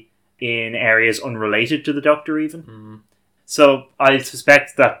 lie in areas unrelated to the Doctor even. So I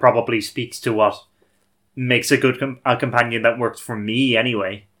suspect that probably speaks to what makes a good a companion that works for me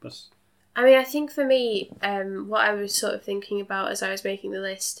anyway. But I mean, I think for me, what I was sort of thinking about as I was making the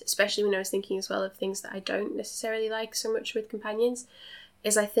list, especially when I was thinking as well of things that I don't necessarily like so much with companions,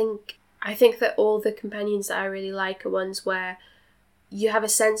 is I think that all the companions that I really like are ones where you have a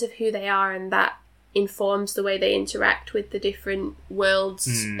sense of who they are, and that informs the way they interact with the different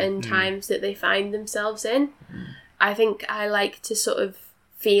worlds and times that they find themselves in. I think I like to sort of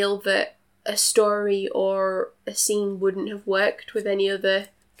feel that a story or a scene wouldn't have worked with any other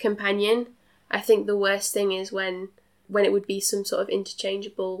companion. I think the worst thing is when it would be some sort of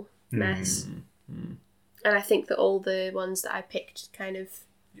interchangeable mess. And I think that all the ones that I picked kind of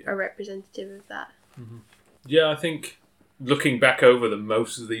are representative of that. Yeah, I think looking back over them,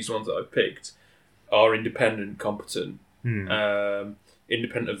 most of these ones that I picked are independent, competent,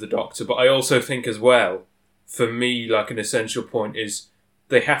 independent of the Doctor. But I also think as well, for me, like an essential point is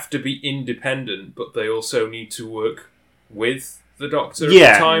they have to be independent, but they also need to work with the Doctor at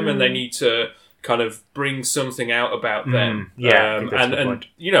the time, and they need to kind of bring something out about them. And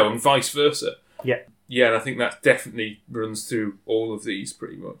you know, and vice versa. Yeah, and I think that definitely runs through all of these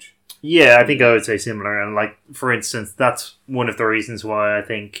pretty much. Yeah, I think I would say similar. And, like, for instance, that's one of the reasons why I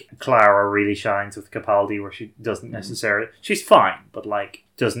think Clara really shines with Capaldi, where she doesn't necessarily... She's fine, but, like,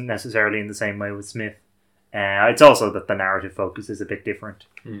 doesn't necessarily in the same way with Smith. It's also that the narrative focus is a bit different.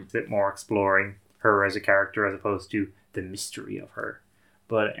 It's a bit more exploring her as a character as opposed to the mystery of her.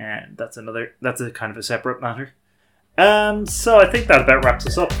 But that's a kind of a separate matter. So I think that about wraps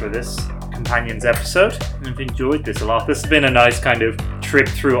us up for this Companions episode. I've enjoyed this a lot. This has been a nice kind of trip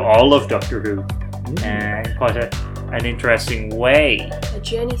through all of Doctor Who in quite an interesting way. A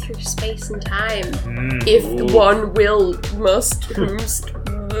journey through space and time. If one must.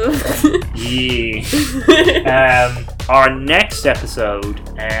 Our next episode,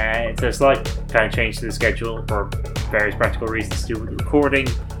 there's a slight kind of change to the schedule for various practical reasons to do with the recording,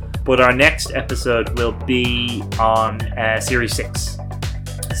 but our next episode will be on Series 6.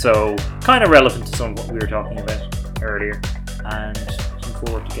 So, kind of relevant to some of what we were talking about earlier, and looking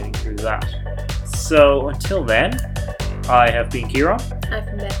forward to getting through that. So, until then, I have been Kieran. I've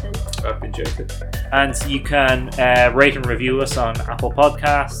been Bethan. I've been Jacob. And you can rate and review us on Apple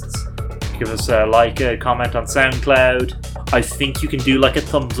Podcasts. Give us a like, a comment on SoundCloud. I think you can do like a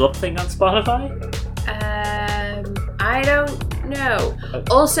thumbs up thing on Spotify. I don't know.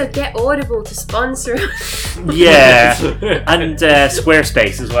 Also, get Audible to sponsor us. Yeah, and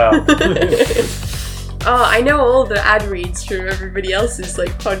Squarespace as well. Oh, I know all the ad reads from everybody else's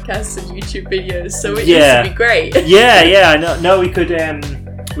like podcasts and YouTube videos, so it used to be great. Yeah, I know. No, we could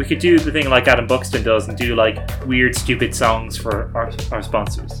do the thing like Adam Buxton does and do like weird, stupid songs for our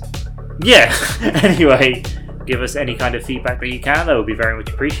sponsors. Yeah. Anyway, give us any kind of feedback that you can. That would be very much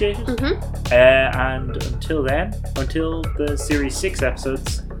appreciated. And until then, until the Series 6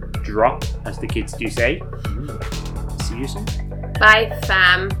 episodes drop, as the kids do say, see you soon. Bye,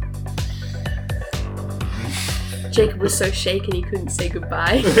 fam. Jacob was so shaken he couldn't say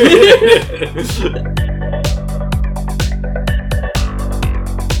goodbye.